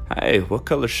 hey, what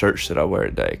color shirt should I wear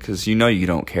today? Because you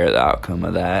don't care the outcome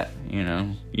of that. You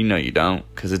know you don't,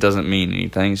 because it doesn't mean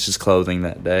anything. It's just clothing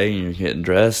that day, and you're getting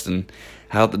dressed and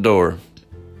out the door.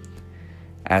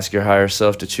 Ask your higher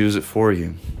self to choose it for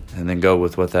you, and then go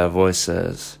with what that voice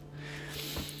says.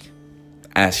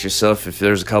 Ask yourself if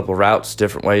there's a couple routes,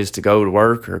 different ways to go to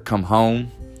work or come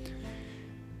home.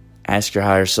 Ask your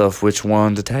higher self which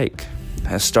one to take.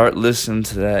 And start listening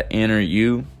to that inner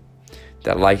you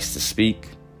that likes to speak.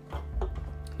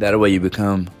 That way you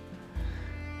become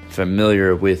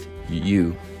familiar with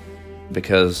you.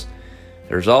 Because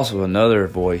there's also another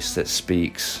voice that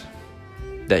speaks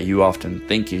that you often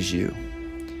think is you.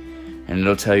 And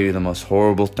it'll tell you the most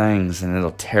horrible things, and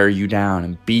it'll tear you down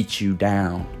and beat you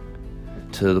down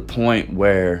to the point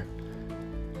where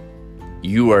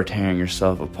you are tearing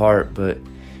yourself apart. But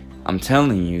I'm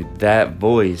telling you, that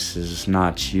voice is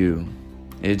not you.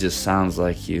 It just sounds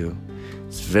like you.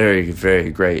 It's very, very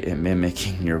great at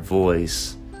mimicking your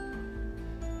voice,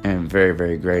 and very,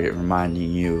 very great at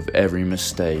reminding you of every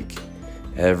mistake,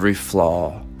 every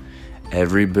flaw,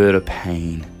 every bit of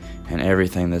pain, and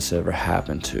everything that's ever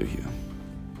happened to you.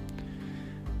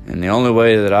 And the only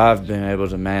way that I've been able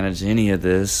to manage any of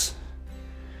this,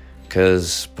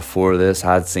 because before this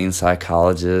I'd seen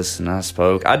psychologists and I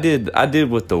spoke. I did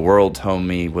what the world told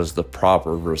me was the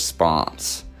proper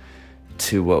response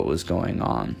to what was going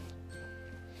on.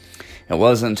 It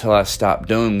wasn't until I stopped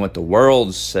doing what the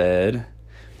world said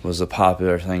was a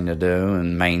popular thing to do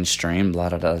and mainstream, blah,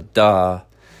 da, da, da,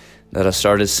 that I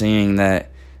started seeing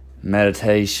that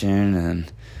meditation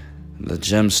and the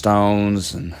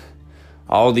gemstones and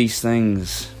all these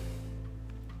things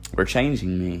were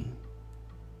changing me.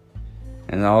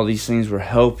 And all these things were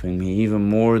helping me even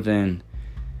more than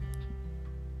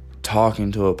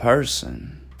talking to a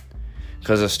person.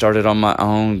 Because I started on my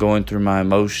own, going through my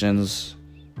emotions,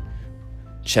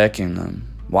 checking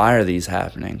them. Why are these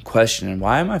happening? Questioning,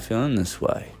 why am I feeling this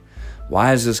way?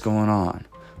 Why is this going on?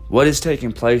 What is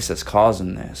taking place that's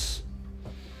causing this?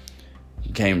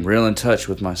 Became real in touch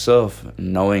with myself,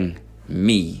 knowing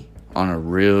me on a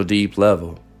real deep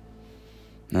level.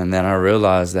 And then I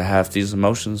realized that half these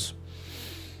emotions,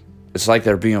 it's like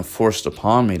they're being forced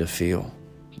upon me to feel.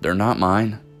 They're not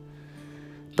mine.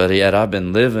 But yet I've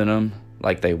been living them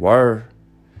like they were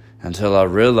until I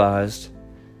realized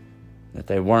that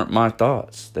they weren't my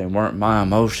thoughts. They weren't my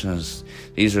emotions.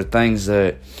 These are things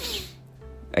that,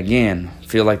 again,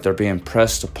 feel like they're being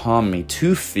pressed upon me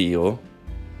to feel.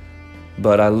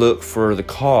 But I look for the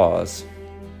cause.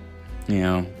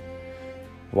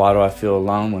 Why do I feel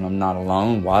alone when I'm not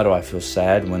alone? Why do I feel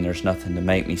sad when there's nothing to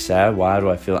make me sad? Why do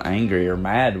I feel angry or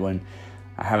mad when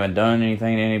I haven't done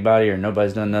anything to anybody or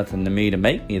nobody's done nothing to me to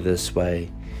make me this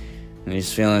way? And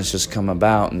these feelings just come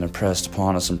about and they're pressed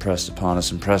upon us and pressed upon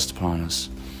us and pressed upon us.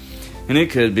 And it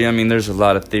could be, there's a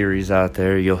lot of theories out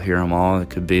there. You'll hear them all. It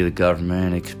could be the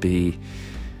government. It could be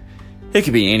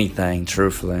anything,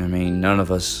 truthfully. None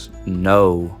of us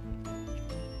know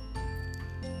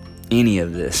any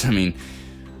of this.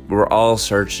 We're all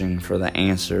searching for the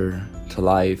answer to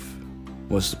life.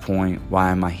 What's the point?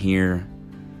 Why am I here?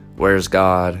 Where's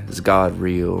God? Is God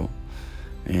real?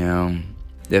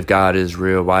 If God is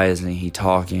real, why isn't He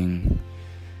talking?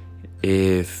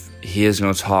 If He is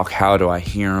going to talk, how do I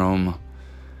hear Him?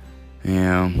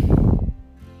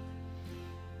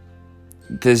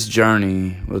 This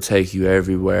journey will take you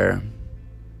everywhere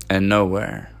and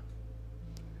nowhere.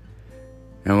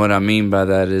 And what I mean by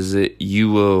that is that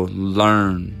you will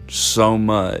learn so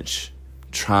much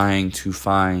trying to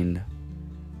find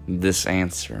this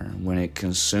answer. When it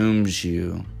consumes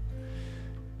you,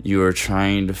 you are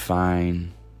trying to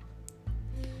find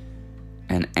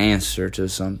an answer to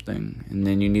something. And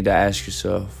then you need to ask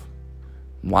yourself,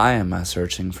 why am I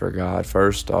searching for God?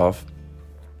 First off,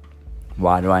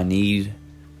 why do I need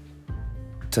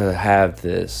to have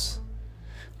this?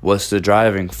 What's the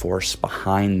driving force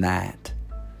behind that?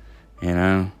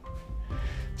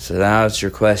 So now that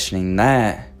you're questioning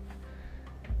that,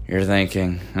 you're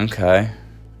thinking, okay,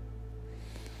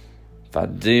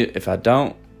 if I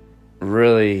don't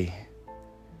really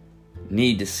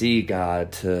need to see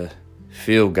God to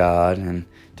feel God and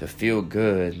to feel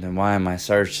good, then why am I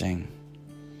searching?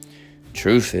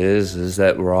 Truth is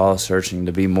that we're all searching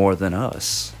to be more than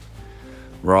us.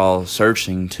 We're all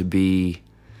searching to be,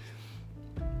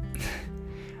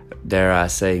 dare I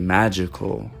say,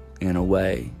 magical in a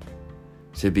way.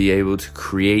 To be able to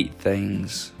create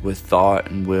things with thought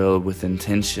and will, with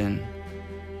intention,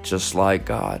 just like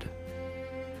God.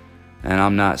 And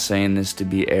I'm not saying this to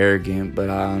be arrogant, but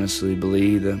I honestly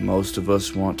believe that most of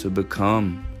us want to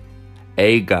become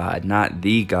a God, not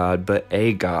the God, but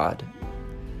a God.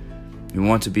 We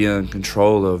want to be in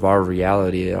control of our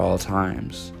reality at all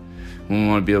times. We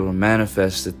want to be able to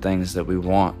manifest the things that we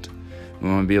want. We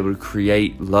want to be able to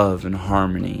create love and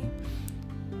harmony.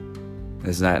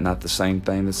 Is that not the same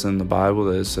thing that's in the Bible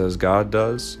that it says God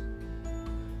does?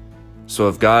 So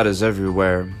if God is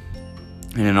everywhere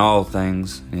and in all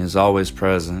things, and is always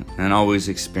present and always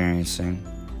experiencing,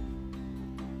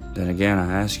 then again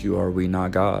I ask you, are we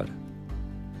not God?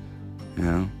 You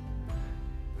know?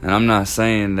 And I'm not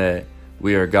saying that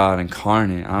we are God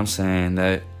incarnate. I'm saying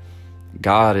that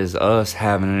God is us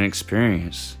having an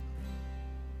experience.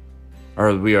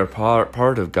 Or we are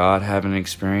part of God having an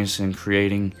experience in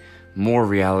creating more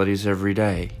realities every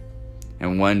day.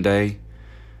 And one day,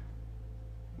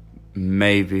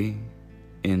 maybe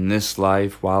in this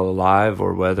life while alive,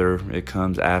 or whether it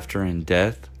comes after in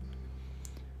death,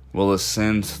 we'll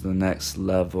ascend to the next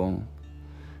level,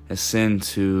 ascend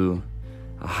to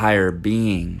a higher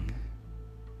being,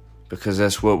 because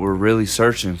that's what we're really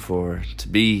searching for, to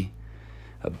be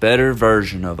a better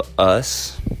version of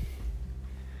us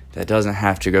that doesn't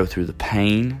have to go through the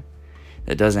pain,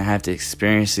 that doesn't have to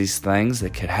experience these things,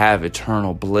 that could have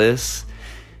eternal bliss,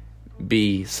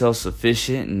 be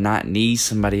self-sufficient and not need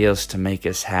somebody else to make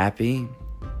us happy.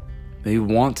 We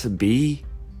want to be,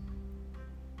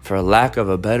 for lack of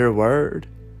a better word,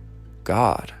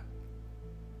 God.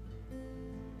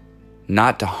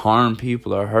 Not to harm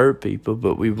people or hurt people,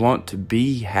 but we want to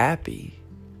be happy.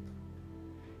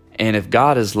 And if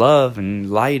God is love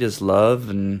and light is love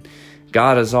and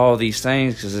God is all these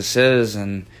things, because it says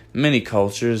in many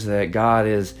cultures that God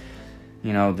is,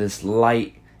 this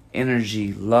light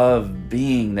energy, love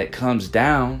being that comes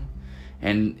down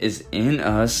and is in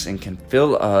us and can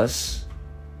fill us.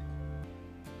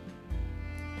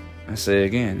 I say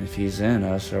again, if He's in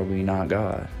us, are we not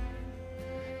God?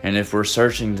 And if we're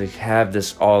searching to have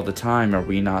this all the time, are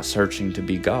we not searching to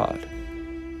be God?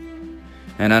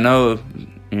 And I know,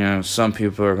 some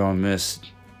people are going to miss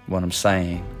what I'm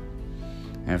saying.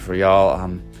 And for y'all,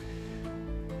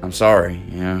 I'm sorry,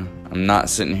 I'm not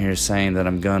sitting here saying that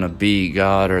I'm going to be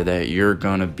God or that you're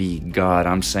going to be God.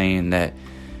 I'm saying that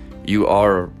you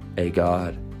are a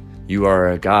God. You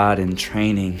are a God in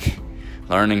training,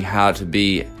 learning how to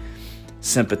be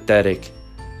sympathetic,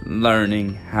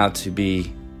 learning how to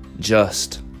be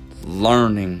just,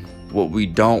 learning what we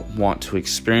don't want to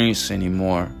experience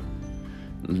anymore,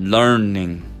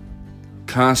 learning,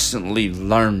 constantly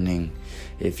learning.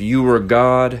 If you were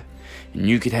God, and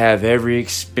you could have every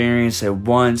experience at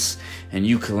once, and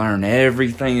you could learn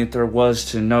everything that there was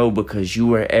to know because you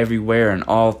were everywhere in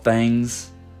all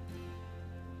things,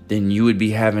 then you would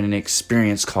be having an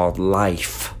experience called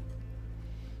life.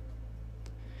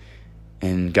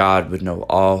 And God would know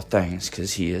all things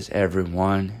because He is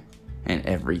everyone and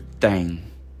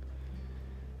everything.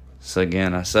 So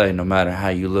again, I say, no matter how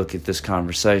you look at this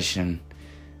conversation,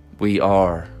 we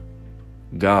are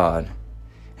God.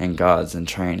 And God's in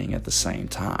training at the same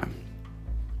time.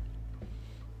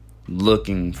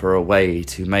 Looking for a way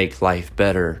to make life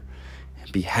better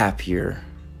and be happier.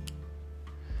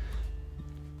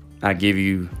 I give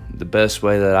you the best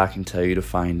way that I can tell you to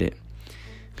find it.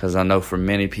 Because I know for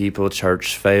many people,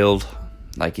 church failed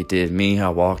like it did me. I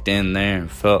walked in there and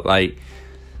felt like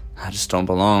I just don't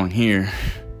belong here.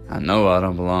 I know I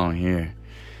don't belong here.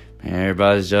 Man,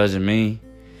 everybody's judging me.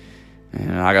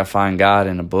 And I got to find God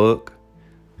in a book.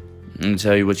 Let me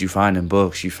tell you what you find in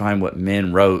books. You find what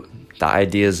men wrote. The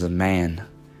ideas of man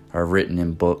are written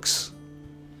in books.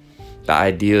 The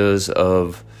ideas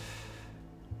of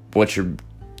what you're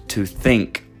to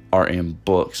think are in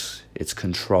books. It's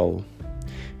control.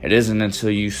 It isn't until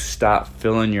you stop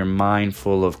filling your mind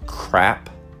full of crap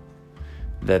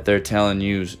that they're telling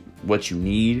you what you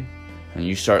need, and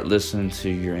you start listening to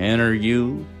your inner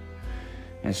you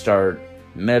and start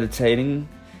meditating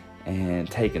and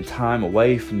taking time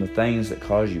away from the things that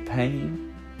cause you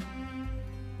pain.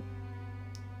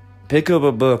 Pick up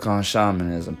a book on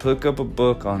shamanism. Pick up a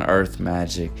book on earth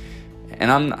magic.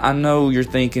 And I know you're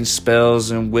thinking spells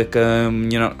and Wicca.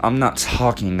 I'm not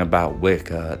talking about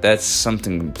Wicca. That's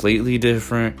something completely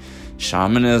different.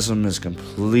 Shamanism is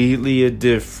completely a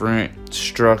different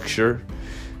structure.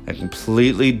 A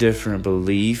completely different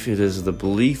belief. It is the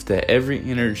belief that every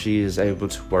energy is able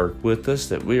to work with us,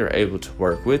 that we are able to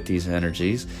work with these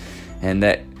energies, and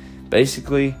that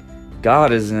basically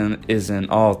God is in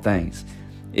all things.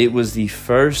 It was the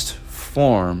first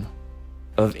form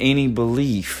of any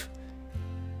belief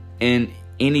in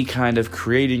any kind of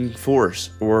creating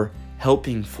force or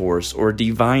helping force or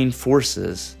divine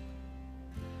forces.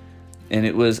 And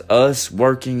it was us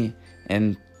working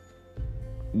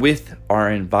with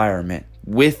our environment,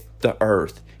 with the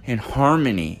earth, in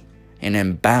harmony and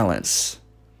in balance.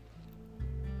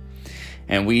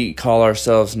 And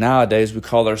nowadays we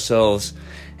call ourselves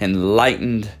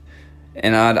enlightened.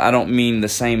 And I don't mean the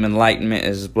same enlightenment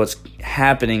as what's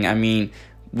happening. I mean,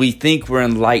 we think we're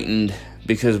enlightened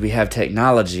because we have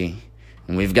technology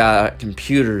and we've got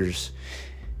computers.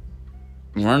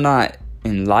 We're not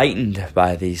enlightened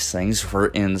by these things.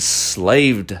 We're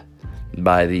enslaved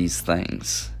by these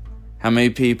things. How many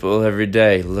people every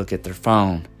day look at their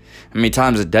phone? How many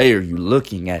times a day are you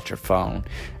looking at your phone?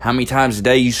 How many times a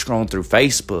day you scrolling through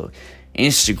Facebook,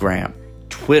 Instagram,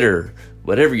 Twitter,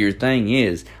 whatever your thing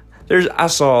is? I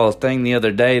saw a thing the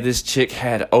other day. This chick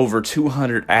had over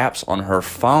 200 apps on her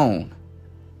phone.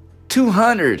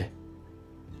 200!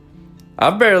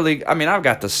 I've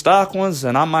got the stock ones,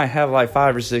 and I might have like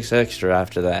 5 or 6 extra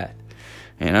after that.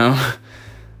 You know?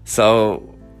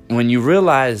 So, when you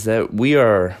realize that we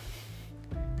are,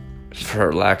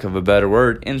 for lack of a better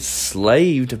word,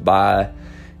 enslaved by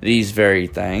these very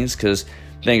things, because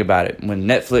think about it, when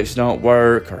Netflix don't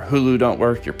work or Hulu don't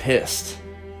work, you're pissed.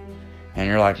 And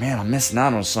you're like, man, I'm missing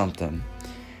out on something.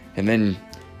 And then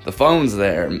the phone's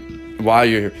there. While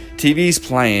your TV's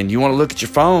playing, you want to look at your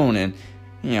phone and,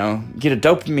 get a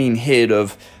dopamine hit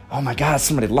of, oh my God,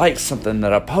 somebody liked something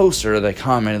that I posted or they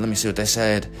commented. Let me see what they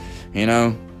said.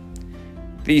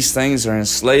 These things are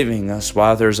enslaving us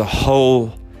while there's a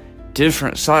whole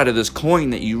different side of this coin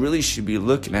that you really should be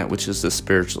looking at, which is the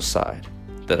spiritual side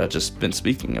that I've just been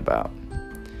speaking about.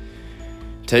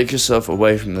 Take yourself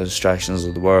away from the distractions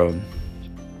of the world.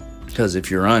 Because if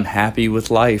you're unhappy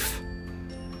with life,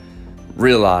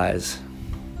 realize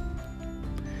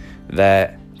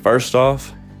that, first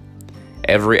off,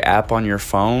 every app on your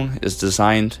phone is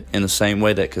designed in the same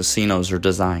way that casinos are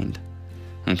designed.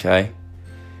 Okay?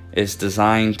 It's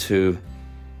designed to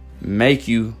make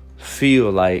you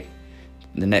feel like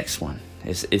the next one.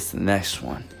 It's the next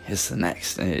one. It's the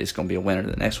next. It's going to be a winner.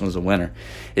 The next one's a winner.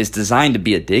 It's designed to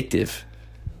be addictive.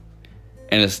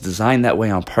 And it's designed that way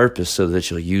on purpose so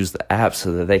that you'll use the app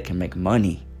so that they can make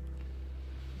money.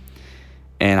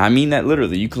 And I mean that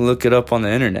literally. You can look it up on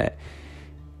the internet.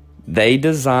 They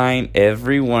design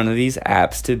every one of these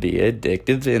apps to be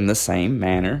addictive in the same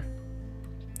manner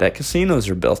that casinos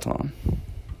are built on.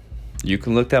 You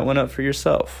can look that one up for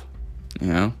yourself.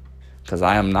 Because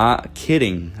I am not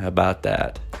kidding about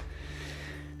that.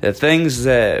 The things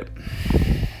that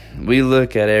we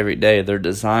look at every day, they're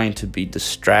designed to be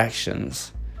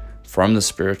distractions from the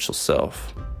spiritual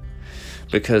self.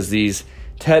 Because these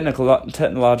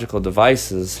technological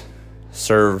devices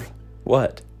serve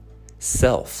what?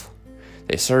 Self.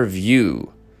 They serve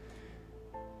you.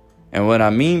 And what I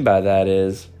mean by that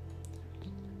is,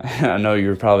 I know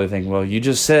you're probably thinking, well, you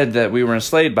just said that we were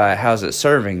enslaved by it. How's it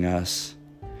serving us?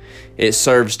 It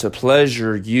serves to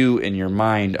pleasure you in your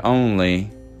mind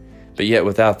only. But yet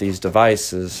without these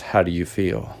devices, how do you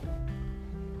feel?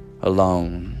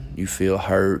 Alone. You feel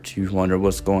hurt. You wonder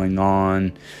what's going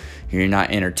on. You're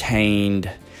not entertained.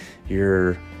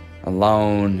 You're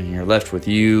alone. And you're left with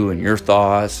you and your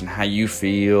thoughts and how you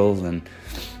feel. And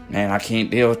man, I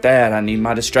can't deal with that. I need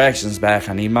my distractions back.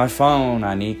 I need my phone.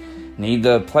 I need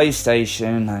the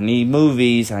PlayStation. I need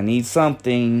movies. I need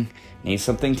something. I need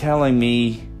something telling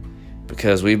me.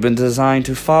 Because we've been designed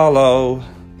to follow.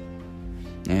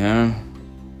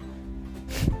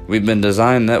 We've been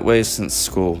designed that way since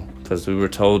school, because we were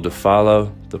told to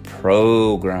follow the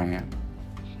program.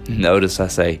 Notice I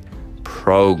say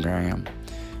program,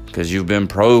 because you've been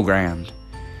programmed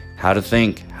how to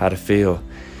think, how to feel,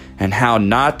 and how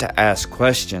not to ask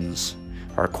questions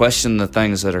or question the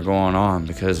things that are going on.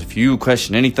 Because if you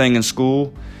question anything in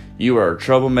school, you are a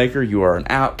troublemaker, you are an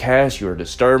outcast, you are a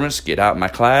disturbance. Get out of my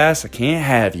class, I can't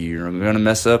have you. You're going to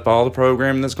mess up all the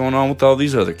programming that's going on with all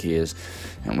these other kids.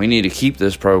 And we need to keep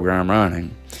this program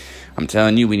running. I'm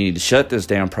telling you, we need to shut this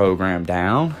damn program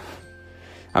down.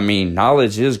 I mean,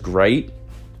 knowledge is great,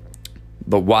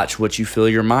 but watch what you fill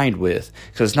your mind with.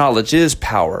 Because knowledge is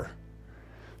power.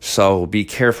 So be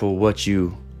careful what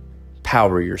you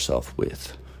power yourself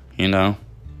with,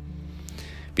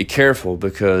 Be careful,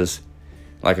 because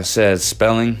like I said,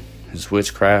 spelling is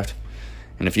witchcraft.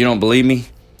 And if you don't believe me,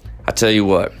 I tell you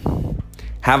what.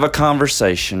 Have a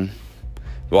conversation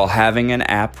while having an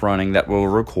app running that will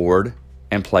record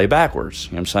and play backwards.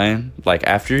 You know what I'm saying? Like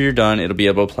after you're done, it'll be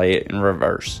able to play it in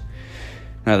reverse.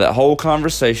 Now that whole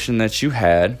conversation that you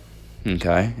had,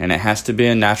 okay, and it has to be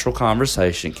a natural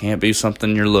conversation. Can't be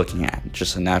something you're looking at.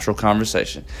 Just a natural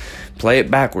conversation. Play it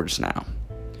backwards now.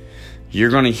 you're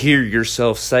going to hear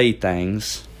yourself say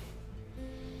things,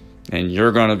 and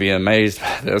you're going to be amazed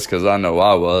by this, because I know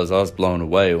I was blown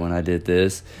away when I did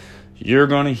this. You're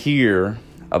going to hear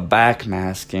a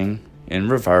backmasking in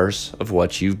reverse of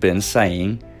what you've been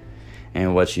saying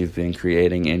and what you've been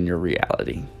creating in your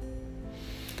reality.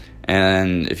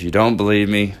 And if you don't believe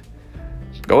me,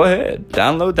 go ahead,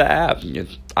 download the app.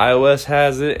 iOS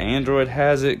has it, Android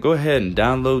has it. Go ahead and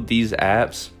download these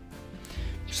apps.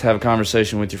 Just have a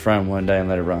conversation with your friend one day and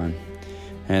let it run.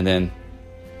 And then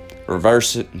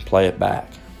reverse it and play it back.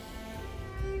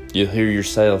 You'll hear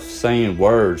yourself saying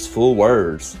words, full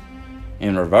words,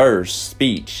 in reverse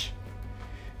speech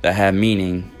that have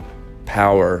meaning,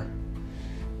 power,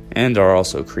 and are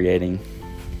also creating.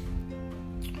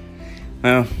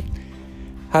 Well,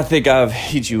 I think I've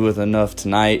hit you with enough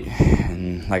tonight.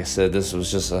 And like I said, this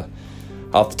was just a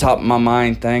off the top of my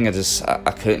mind thing.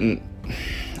 I couldn't.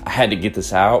 I had to get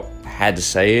this out. I had to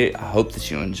say it. I hope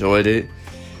that you enjoyed it.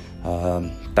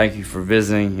 Thank you for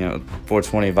visiting,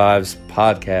 420 Vibes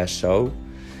podcast show.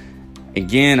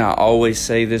 Again, I always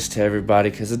say this to everybody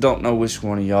because I don't know which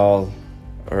one of y'all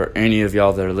or any of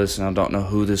y'all that are listening, I don't know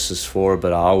who this is for,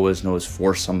 but I always know it's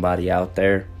for somebody out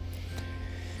there.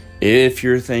 If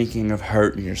you're thinking of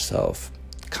hurting yourself,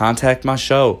 contact my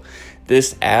show.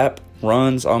 This app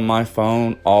runs on my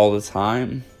phone all the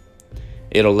time.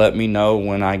 It'll let me know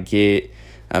when I get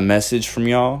a message from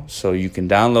y'all, so you can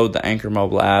download the Anchor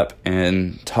mobile app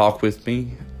and talk with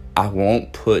me. I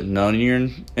won't put none of your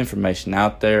information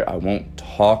out there. I won't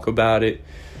talk about it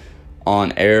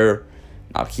on air.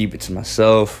 I'll keep it to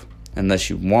myself. Unless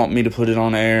you want me to put it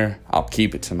on air, I'll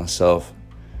keep it to myself.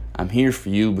 I'm here for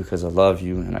you because I love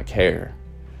you and I care.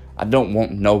 I don't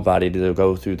want nobody to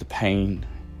go through the pain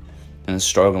and the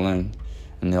struggling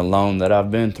and the alone that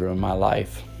I've been through in my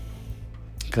life.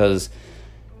 Because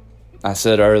I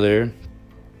said earlier,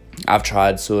 I've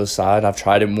tried suicide. I've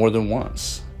tried it more than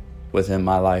once within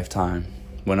my lifetime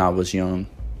when I was young.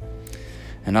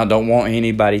 And I don't want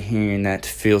anybody hearing that to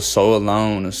feel so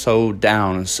alone and so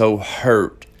down and so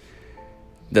hurt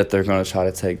that they're going to try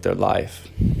to take their life.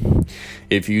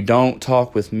 If you don't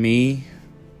talk with me,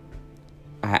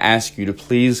 I ask you to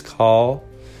please call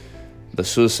the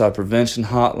suicide prevention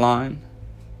hotline.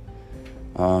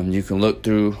 You can look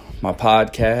through my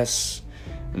podcasts.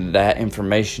 That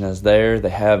information is there. They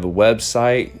have a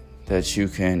website that you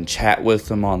can chat with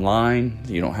them online.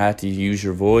 You don't have to use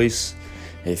your voice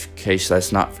in case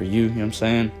that's not for you. You know what I'm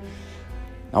saying?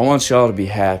 I want y'all to be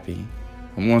happy.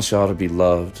 I want y'all to be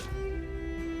loved.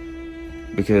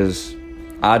 Because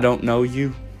I don't know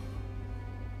you,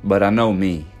 but I know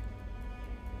me.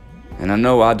 And I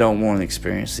know I don't want to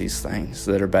experience these things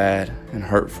that are bad and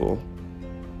hurtful.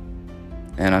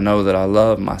 And I know that I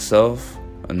love myself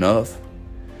enough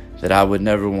that I would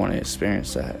never want to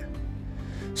experience that.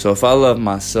 So if I love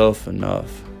myself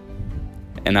enough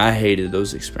and I hated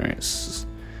those experiences,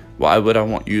 why would I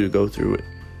want you to go through it?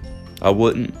 I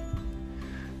wouldn't.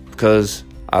 Because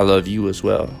I love you as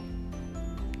well.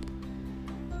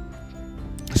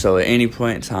 So at any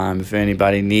point in time, if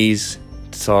anybody needs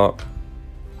to talk,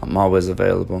 I'm always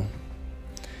available.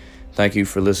 Thank you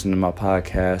for listening to my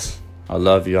podcast. I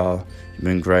love y'all. You've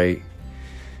been great.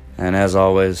 And as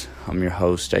always, I'm your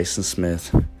host, Jason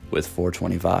Smith, with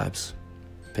 420 Vibes.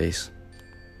 Peace.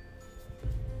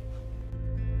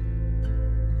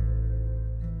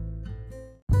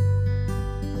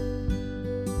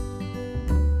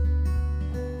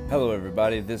 Hello,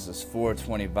 everybody. This is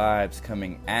 420 Vibes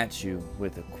coming at you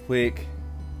with a quick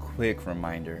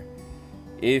reminder.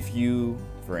 If you,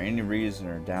 for any reason,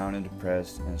 are down and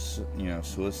depressed and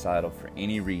suicidal for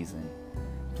any reason,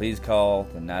 please call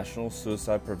the National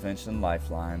Suicide Prevention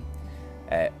Lifeline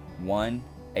at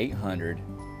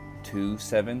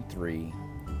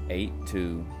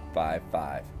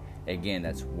 1-800-273-8255. Again,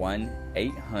 that's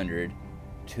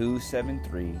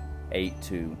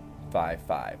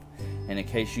 1-800-273-8255. And in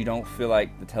case you don't feel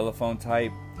like the telephone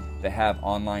type, they have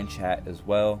online chat as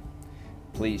well.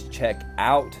 Please check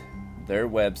out their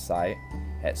website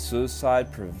at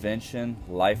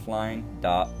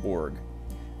suicidepreventionlifeline.org.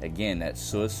 Again, that's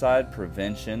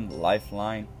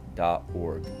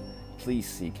suicidepreventionlifeline.org. Please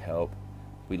seek help.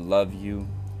 We love you,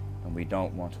 and we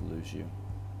don't want to lose you.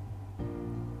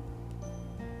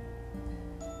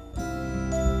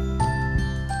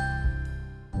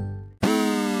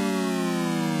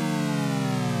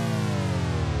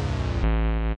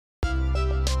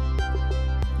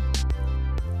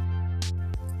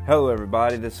 Hello,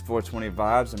 everybody. This is 420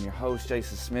 Vibes. I'm your host,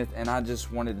 Jason Smith, and I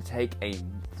just wanted to take a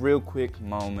real quick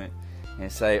moment and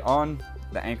say on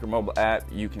the Anchor mobile app,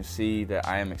 you can see that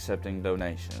I am accepting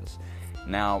donations.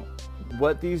 Now,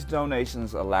 what these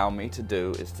donations allow me to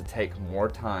do is to take more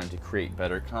time to create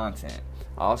better content.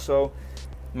 Also,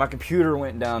 my computer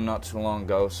went down not too long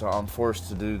ago, so I'm forced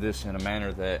to do this in a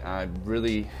manner that I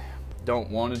really don't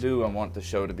want to do. I want the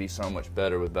show to be so much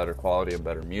better with better quality and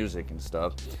better music and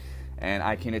stuff. And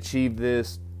I can achieve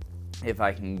this if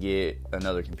I can get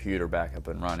another computer back up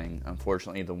and running.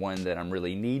 Unfortunately, the one that I'm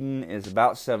really needing is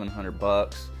about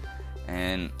 $700,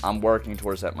 and I'm working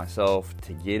towards that myself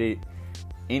to get it.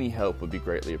 Any help would be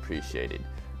greatly appreciated.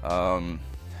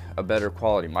 A better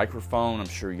quality microphone, I'm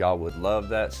sure y'all would love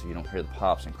that, so you don't hear the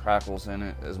pops and crackles in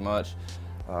it as much.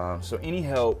 So any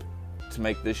help to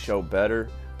make this show better,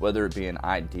 whether it be an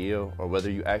idea or whether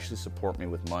you actually support me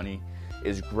with money,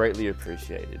 is greatly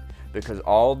appreciated, because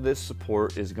all this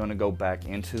support is going to go back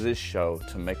into this show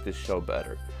to make this show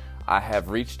better. I have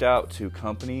reached out to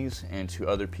companies and to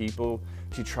other people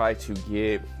to try to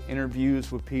get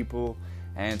interviews with people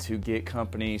and to get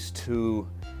companies to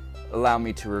allow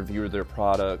me to review their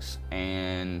products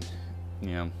and,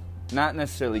 not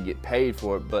necessarily get paid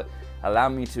for it, but allow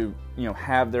me to,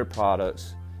 have their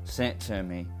products sent to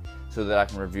me so that I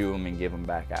can review them and give them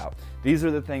back out. These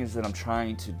are the things that I'm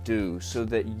trying to do so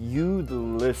that you, the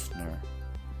listener,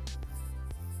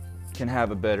 can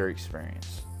have a better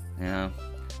experience,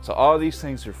 So all these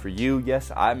things are for you.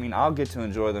 Yes, I'll get to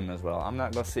enjoy them as well. I'm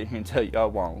not going to sit here and tell you I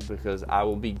won't, because I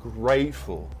will be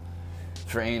grateful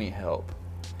for any help.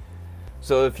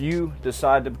 So if you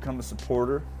decide to become a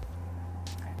supporter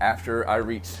after I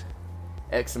reach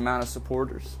X amount of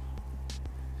supporters,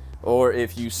 or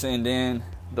if you send in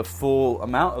the full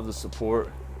amount of the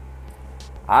support,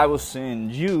 I will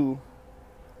send you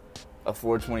a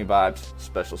 420 Vibes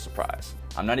special surprise.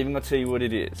 I'm not even going to tell you what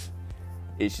it is.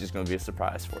 It's just going to be a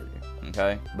surprise for you,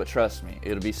 okay? But trust me,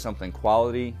 it'll be something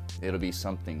quality. It'll be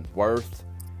something worth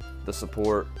the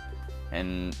support.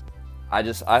 And I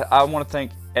want to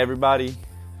thank everybody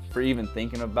for even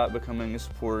thinking about becoming a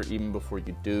supporter even before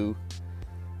you do.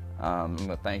 I'm going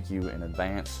to thank you in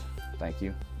advance. Thank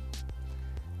you.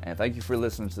 And thank you for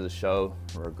listening to the show,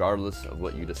 regardless of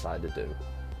what you decide to do.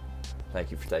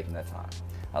 Thank you for taking that time.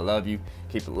 I love you.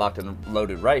 Keep it locked and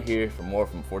loaded right here for more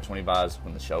from 420 Vibes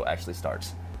when the show actually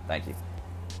starts. Thank you.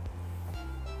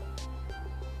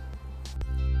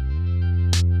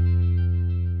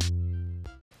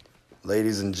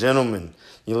 Ladies and gentlemen,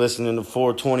 you're listening to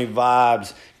 420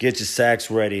 Vibes. Get your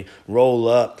sacks ready. Roll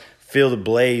up. Feel the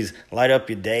blaze. Light up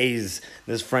your days.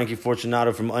 This is Frankie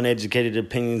Fortunato from Uneducated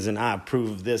Opinions, and I approve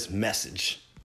of this message.